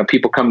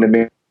come to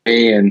me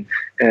and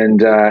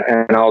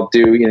I'll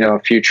do, a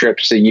few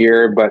trips a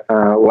year, but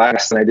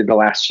less than I did the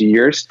last few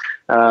years.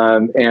 My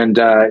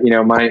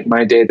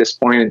day at this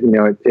point,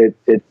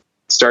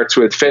 it's starts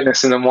with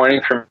fitness in the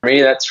morning for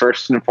me. That's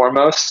first and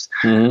foremost.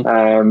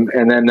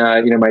 And then,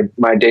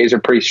 my days are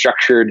pretty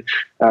structured.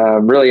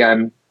 Really,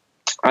 I'm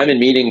in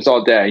meetings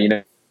all day.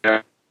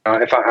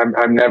 If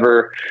I'm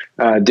never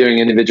doing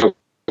individual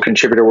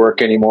contributor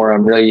work anymore.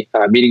 I'm really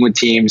meeting with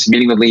teams,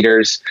 meeting with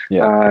leaders,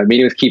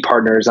 meeting with key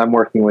partners. I'm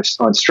working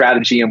on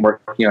strategy. I'm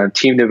working on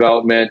team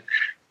development.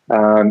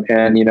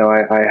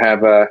 I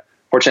have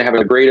fortunately, I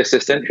have a great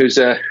assistant who's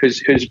a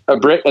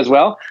Brit as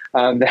well,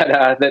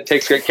 that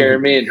takes great care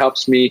of me and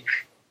helps me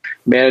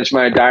manage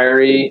my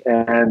diary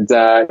and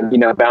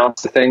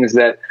balance the things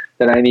that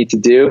I need to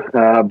do.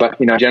 But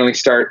I generally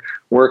start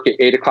work at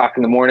 8 o'clock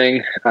in the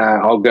morning.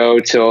 I'll go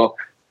till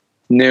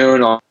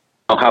noon. I'll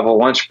have a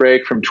lunch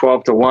break from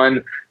 12 to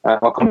 1.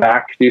 I'll come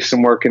back, do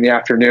some work in the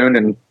afternoon,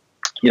 and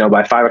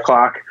by 5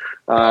 o'clock,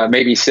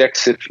 maybe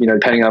 6, if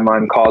depending on, I'm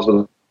on calls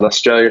with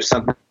Australia or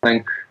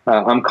something,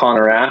 I'm calling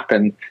a wrap.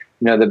 And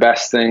the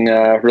best thing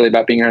really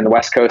about being here on the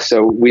West Coast,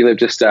 so we live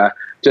just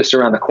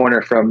around the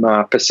corner from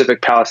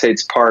Pacific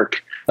Palisades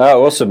Park.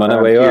 Oh, awesome! I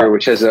know where you are.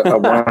 Which has a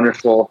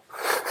wonderful,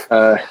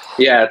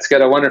 it's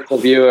got a wonderful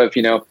view of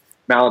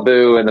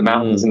Malibu and the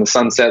mountains and the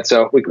sunset.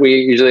 So we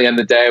usually end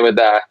the day with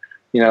a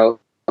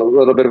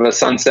little bit of a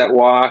sunset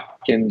walk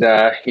and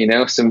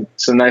some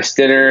nice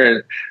dinner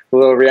and a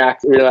little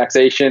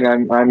relaxation.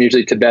 I'm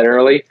usually to bed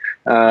early,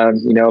 by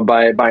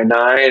 9,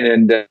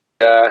 and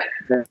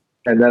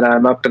then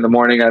I'm up in the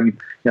morning. I'm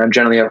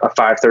generally a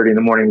 5:30 in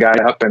the morning guy,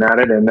 up and at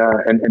it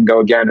and go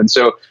again. And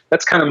so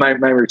that's kind of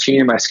my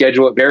routine and my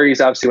schedule. It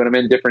varies obviously when I'm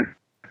in different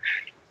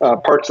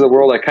parts of the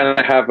world. I kind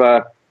of have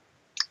a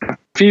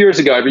few years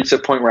ago, I reached a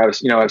point where I was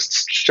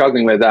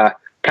struggling with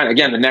kind of,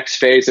 again, the next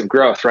phase of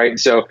growth, right? And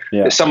so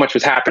so much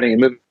was happening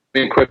and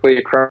moving quickly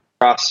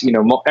across,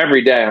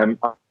 every day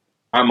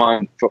I'm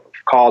on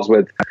calls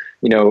with,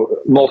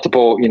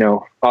 multiple,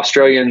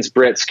 Australians,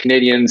 Brits,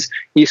 Canadians,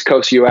 East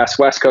Coast US,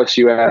 West Coast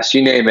US,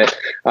 you name it.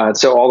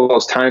 So all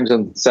those times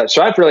and such.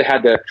 So I've really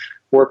had to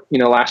work,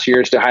 last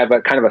years to have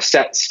a kind of a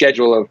set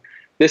schedule of,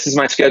 this is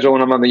my schedule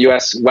when I'm on the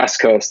US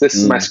West Coast. This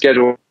is my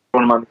schedule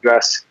when I'm on the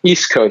US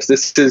East Coast.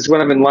 This is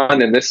when I'm in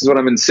London. This is when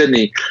I'm in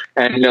Sydney.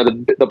 And,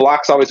 the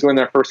blocks always go in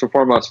there first and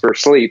foremost for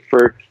sleep,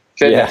 for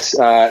fitness,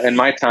 and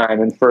my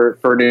time, and for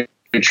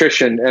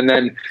nutrition. And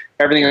then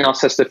everything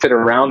else has to fit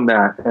around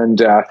that.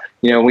 And,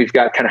 we've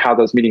got kind of how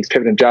those meetings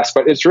pivot and adjust,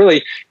 but it's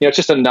really, it's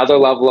just another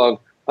level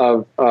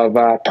of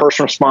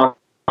personal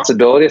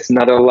responsibility. It's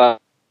another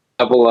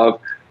level of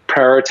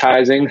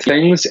prioritizing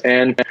things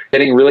and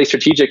getting really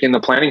strategic in the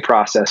planning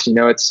process.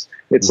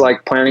 It's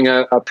like planning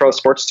a pro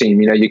sports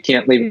team. You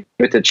can't leave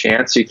it to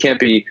chance. You can't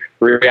be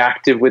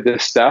reactive with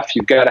this stuff.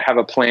 You've got to have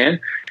a plan,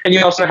 and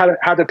you also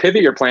have to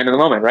pivot your plan in the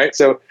moment, right?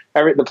 So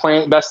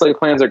best laid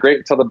plans are great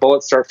until the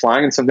bullets start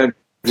flying, and sometimes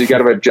you got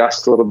to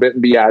adjust a little bit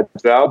and be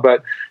agile.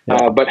 But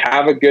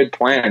have a good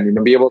plan.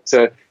 Be able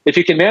to, if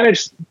you can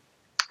manage.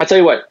 I'll tell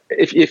you what.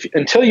 If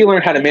until you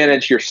learn how to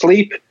manage your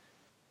sleep,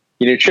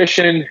 your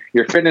nutrition,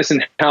 your fitness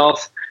and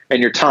health,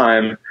 and your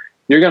time,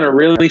 you're going to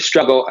really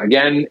struggle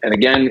again and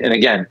again and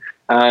again.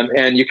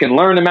 And you can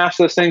learn to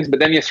master those things, but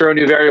then you throw a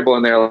new variable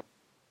in there,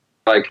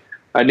 like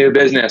a new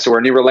business or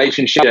a new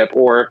relationship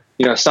or,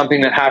 something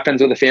that happens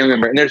with a family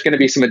member. And there's going to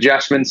be some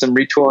adjustments, some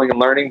retooling and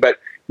learning, but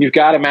you've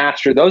got to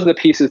master. Those are the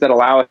pieces that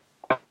allow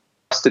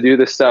us to do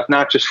this stuff,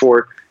 not just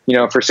for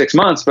 6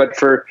 months, but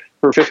for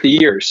 50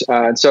 years.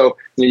 And so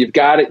you've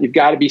got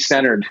to be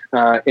centered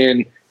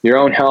in your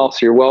own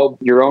health,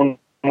 your own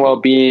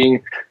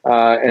well-being,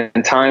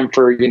 and time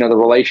for, the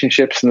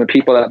relationships and the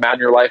people that matter in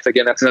your life.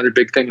 Again, that's another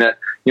big thing that,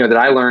 that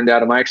I learned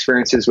out of my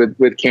experiences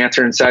with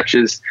cancer and such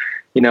is,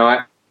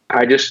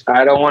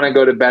 I don't want to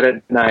go to bed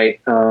at night,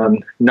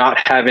 not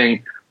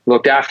having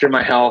looked after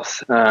my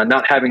health,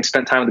 not having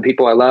spent time with the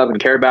people I love and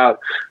care about,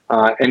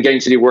 and getting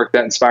to do work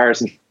that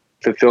inspires and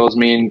fulfills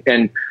me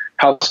and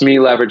helps me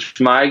leverage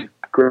my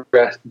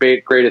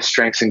greatest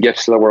strengths and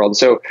gifts to the world.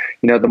 So,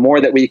 the more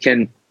that we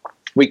can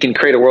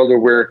create a world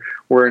where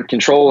we're in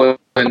control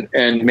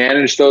and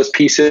manage those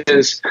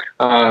pieces,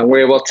 we're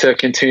able to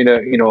continue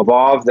to,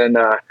 evolve, then,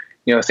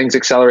 things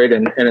accelerate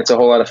and it's a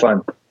whole lot of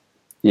fun.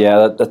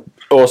 Yeah, that's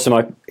awesome.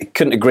 I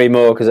couldn't agree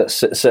more because that's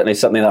certainly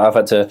something that I've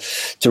had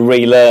to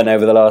relearn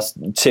over the last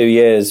 2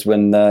 years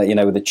when,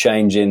 with the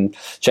change in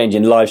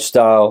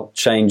lifestyle,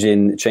 change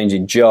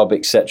in job,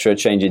 etc.,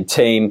 change in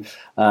team.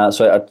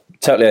 So I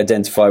totally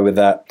identify with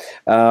that.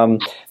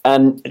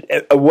 And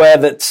aware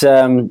that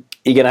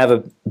you're going to have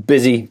a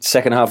busy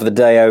second half of the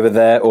day over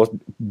there, or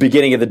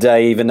beginning of the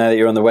day, even though that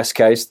you're on the West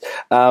Coast.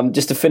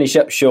 Just to finish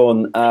up,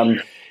 Sean,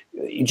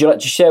 would you like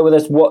to share with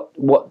us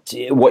what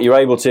you're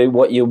able to,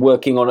 what you're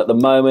working on at the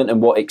moment, and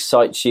what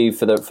excites you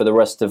for the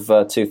rest of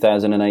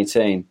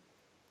 2018?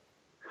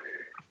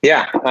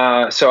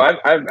 Yeah, so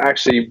I've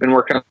actually been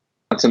working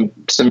on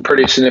some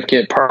pretty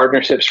significant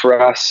partnerships for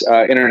us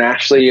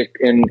internationally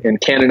in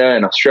Canada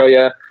and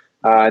Australia,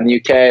 in the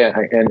UK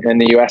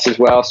and the US as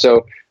well.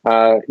 So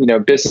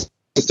business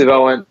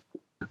development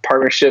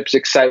partnerships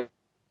excite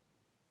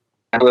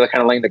really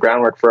kind of laying the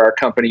groundwork for our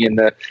company in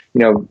the,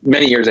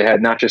 many years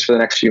ahead, not just for the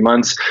next few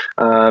months.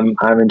 I'm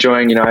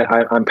enjoying,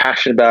 I'm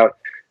passionate about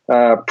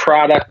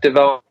product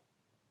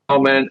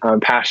development. I'm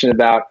passionate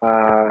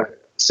about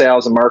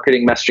sales and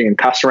marketing, messaging, and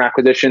customer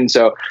acquisition.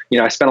 So,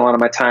 I spend a lot of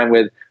my time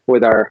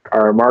with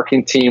our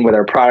marketing team, with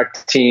our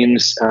product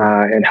teams,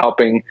 and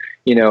helping,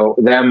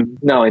 them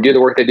not only do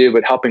the work they do,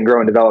 but helping grow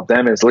and develop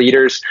them as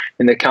leaders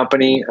in the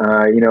company.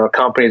 A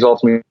company is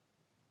ultimately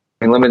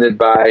limited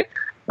by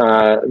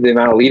the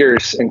amount of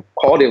leaders and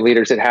quality of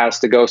leaders it has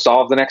to go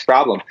solve the next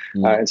problem.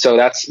 And so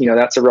that's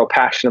a real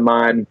passion of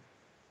mine.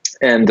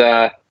 And,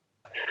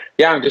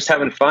 I'm just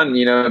having fun,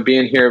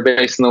 being here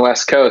based on the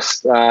West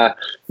Coast.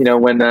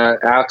 When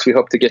Alex, we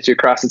hope to get you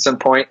across at some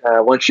point.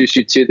 We'll introduce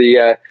you to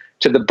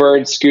the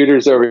bird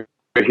scooters over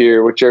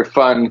here, which are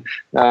fun,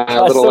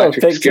 little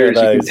electric scooters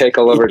you can take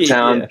all over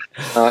town.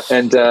 So,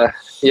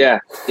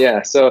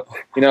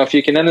 if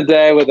you can end the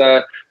day with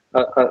a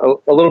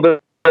little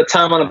bit of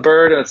time on a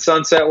bird and a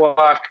sunset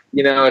walk,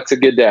 it's a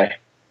good day.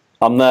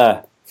 I'm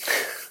there.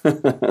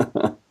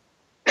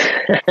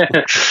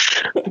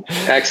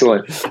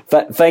 Excellent.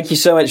 Thank you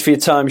so much for your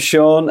time,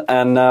 Sean,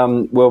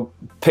 and we'll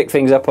pick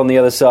things up on the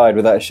other side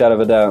without a shadow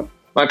of a doubt.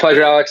 My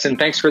pleasure, Alex, and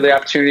thanks for the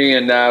opportunity,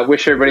 and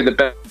wish everybody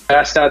the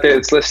best out there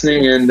that's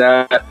listening, and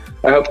I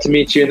hope to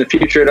meet you in the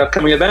future at an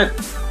upcoming event.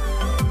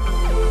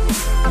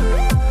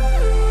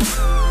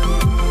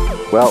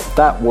 Well,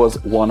 that was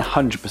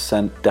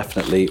 100%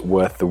 definitely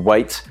worth the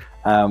wait.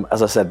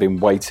 As I said, been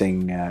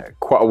waiting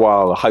quite a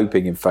while,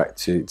 hoping, in fact,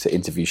 to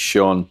interview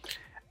Sean.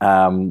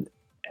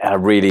 I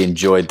really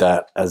enjoyed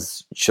that.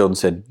 As Sean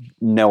said,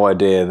 no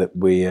idea that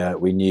we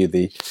knew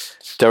the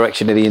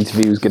direction of the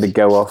interview was going to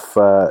go off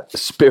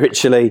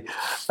spiritually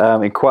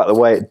in quite the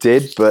way it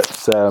did,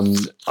 but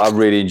I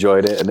really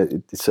enjoyed it, and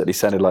it certainly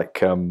sounded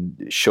like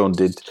Sean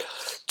did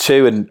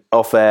too. And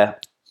off air,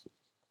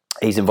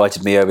 he's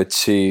invited me over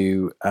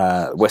to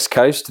West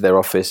Coast, to their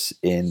office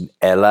in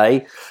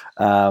LA,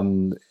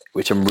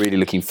 which I'm really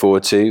looking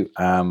forward to.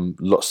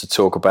 Lots to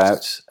talk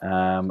about,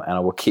 and I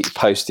will keep you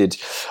posted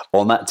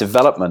on that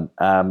development.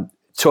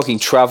 Talking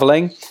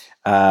traveling,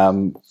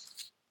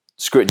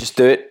 Screw It, Just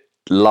Do It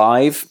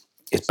live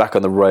is back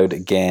on the road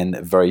again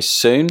very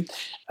soon.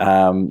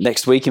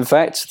 Next week, in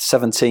fact,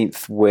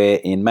 17th, we're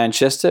in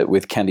Manchester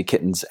with Candy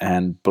Kittens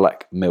and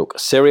Black Milk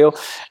Cereal.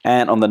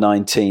 And on the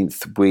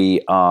 19th,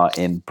 we are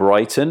in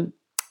Brighton,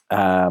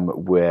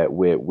 where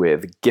we're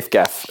with Gift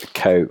Gaff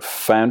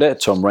co-founder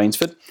Tom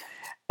Rainsford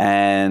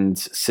and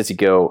City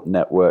Girl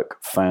Network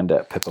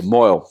founder Pippa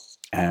Moyle.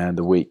 And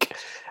the week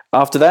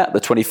after that, the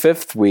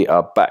 25th, we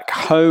are back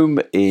home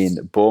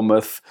in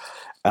Bournemouth,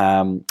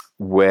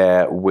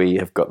 where we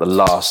have got the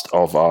last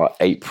of our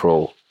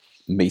April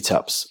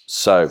meetups.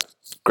 So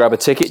grab a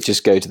ticket,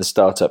 just go to the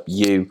Startup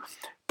U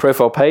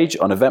profile page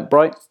on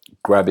Eventbrite,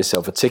 grab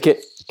yourself a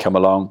ticket, come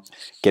along,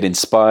 get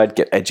inspired,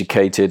 get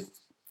educated.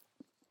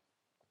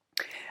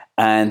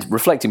 And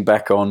reflecting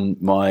back on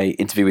my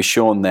interview with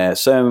Sean there,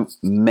 so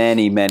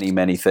many, many,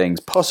 many things,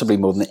 possibly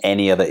more than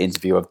any other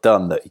interview I've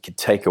done, that you could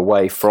take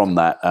away from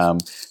that.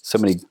 So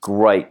many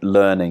great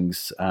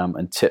learnings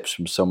and tips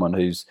from someone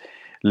who's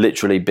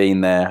literally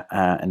been there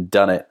and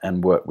done it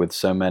and worked with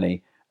so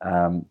many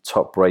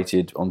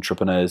top-rated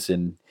entrepreneurs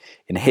in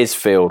his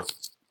field.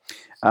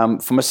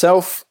 For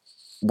myself,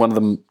 one of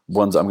the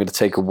ones I'm going to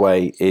take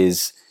away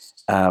is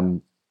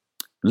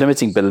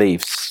limiting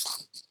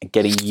beliefs and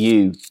getting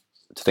you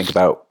to think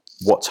about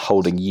what's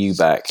holding you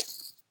back.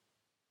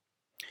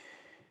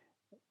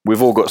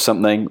 We've all got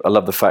something. I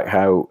love the fact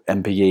how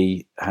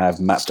NPE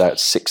have mapped out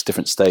 6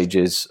 different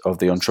stages of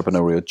the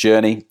entrepreneurial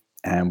journey,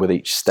 and with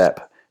each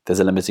step, there's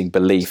a limiting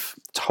belief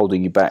that's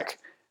holding you back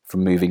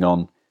from moving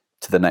on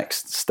to the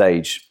next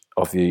stage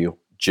of your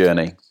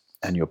journey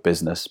and your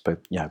business, both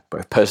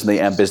personally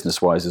and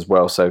business-wise as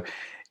well. So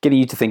getting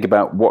you to think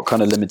about what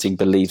kind of limiting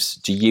beliefs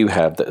do you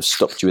have that have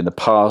stopped you in the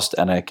past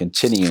and are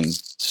continuing to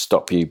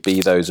stop you,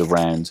 be those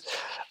around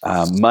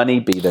money,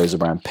 be those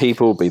around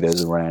people, be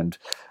those around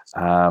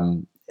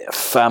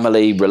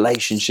family,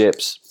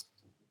 relationships.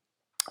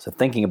 So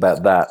thinking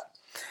about that.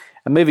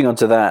 And moving on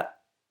to that,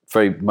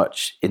 very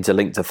much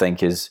interlinked, I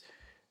think, is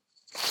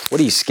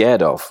what are you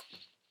scared of?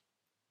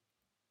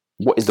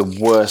 What is the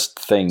worst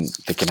thing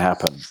that can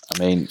happen? I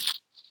mean,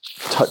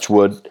 touch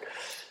wood,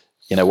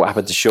 what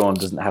happened to Sean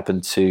doesn't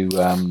happen to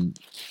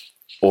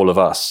all of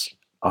us,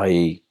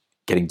 i.e.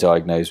 getting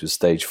diagnosed with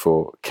stage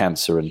 4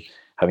 cancer and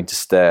having to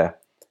stare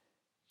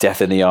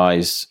death in the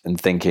eyes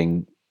and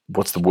thinking,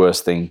 what's the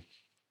worst thing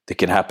that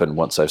can happen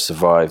once I've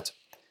survived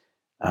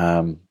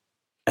an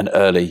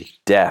early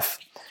death?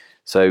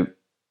 So,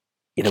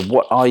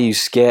 what are you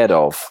scared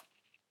of?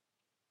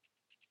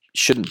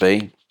 Shouldn't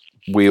be.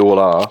 We all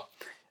are.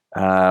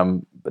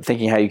 But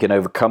thinking how you can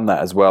overcome that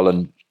as well,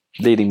 and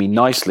leading me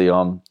nicely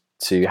on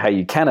to how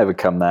you can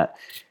overcome that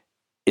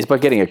is by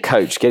getting a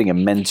coach, getting a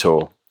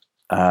mentor.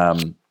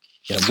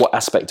 What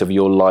aspect of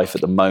your life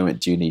at the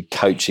moment do you need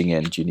coaching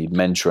in? Do you need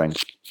mentoring?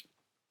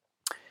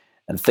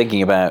 And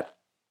thinking about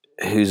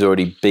who's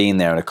already been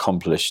there and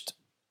accomplished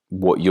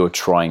what you're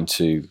trying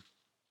to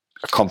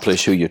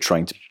accomplish who you're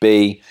trying to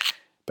be,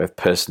 both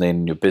personally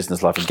and in your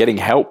business life, and getting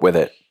help with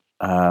it.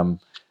 I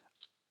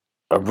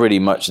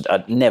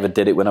never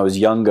did it when I was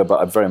younger, but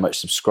I very much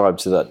subscribe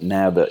to that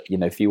now, that,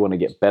 if you want to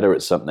get better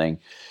at something,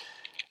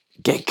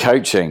 get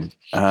coaching.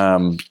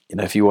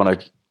 If you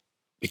want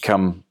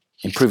to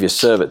improve your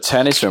serve at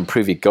tennis or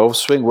improve your golf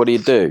swing, what do you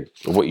do?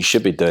 Or what you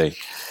should be doing?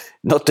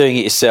 Not doing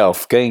it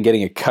yourself, going and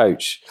getting a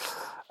coach.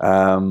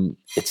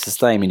 It's the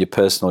same in your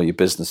personal, your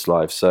business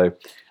life. So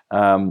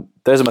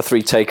those are my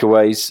 3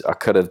 takeaways. I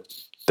could have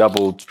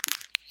doubled,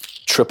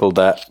 tripled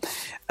that.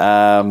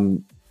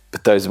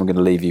 But those I'm going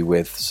to leave you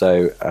with.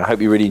 So I hope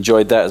you really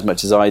enjoyed that as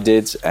much as I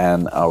did,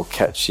 and I'll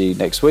catch you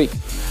next week.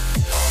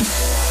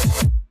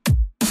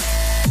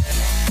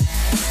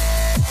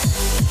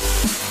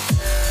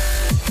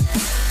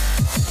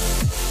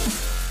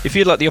 If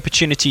you'd like the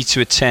opportunity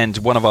to attend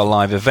one of our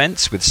live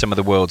events with some of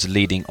the world's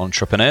leading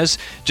entrepreneurs,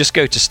 just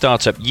go to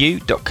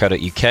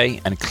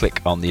startupu.co.uk and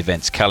click on the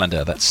events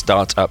calendar. That's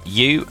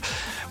startupu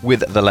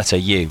with the letter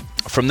U.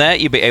 From there,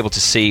 you'll be able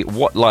to see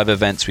what live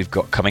events we've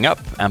got coming up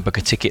and book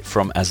a ticket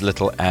from as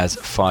little as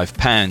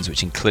 £5,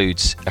 which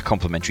includes a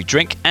complimentary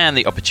drink and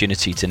the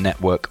opportunity to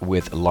network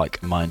with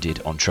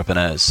like-minded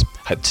entrepreneurs.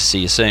 Hope to see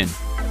you soon.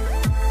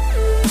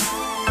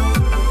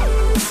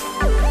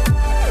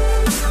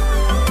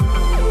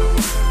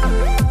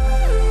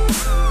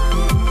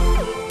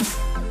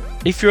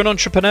 If you're an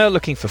entrepreneur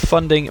looking for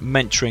funding,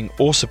 mentoring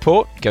or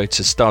support, go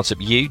to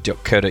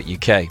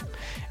startupu.co.uk.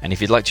 And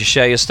if you'd like to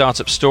share your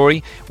startup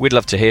story, we'd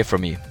love to hear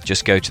from you.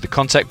 Just go to the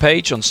contact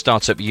page on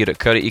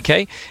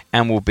startupu.co.uk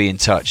and we'll be in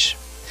touch.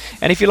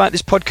 And if you like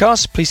this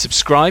podcast, please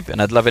subscribe,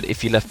 and I'd love it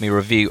if you left me a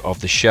review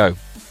of the show.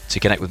 To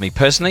connect with me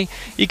personally,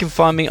 you can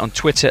find me on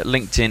Twitter,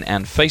 LinkedIn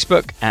and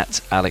Facebook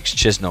at Alex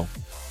Chisnell.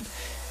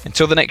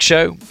 Until the next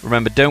show,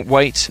 remember, don't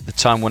wait. The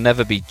time will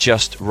never be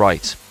just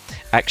right.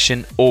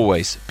 Action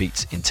always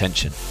beats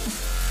intention.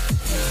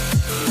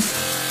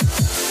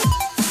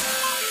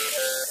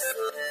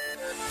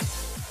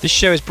 This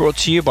show is brought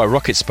to you by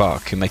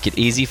RocketSpark, who make it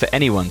easy for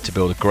anyone to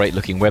build a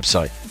great-looking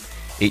website.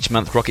 Each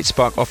month,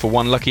 RocketSpark offer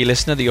one lucky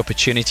listener the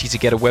opportunity to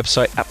get a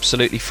website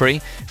absolutely free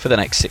for the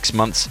next 6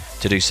 months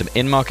to do some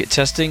in-market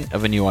testing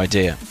of a new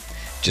idea.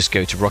 Just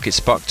go to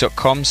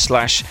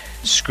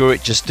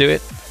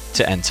rocketspark.com/screwitjustdoit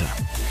to enter.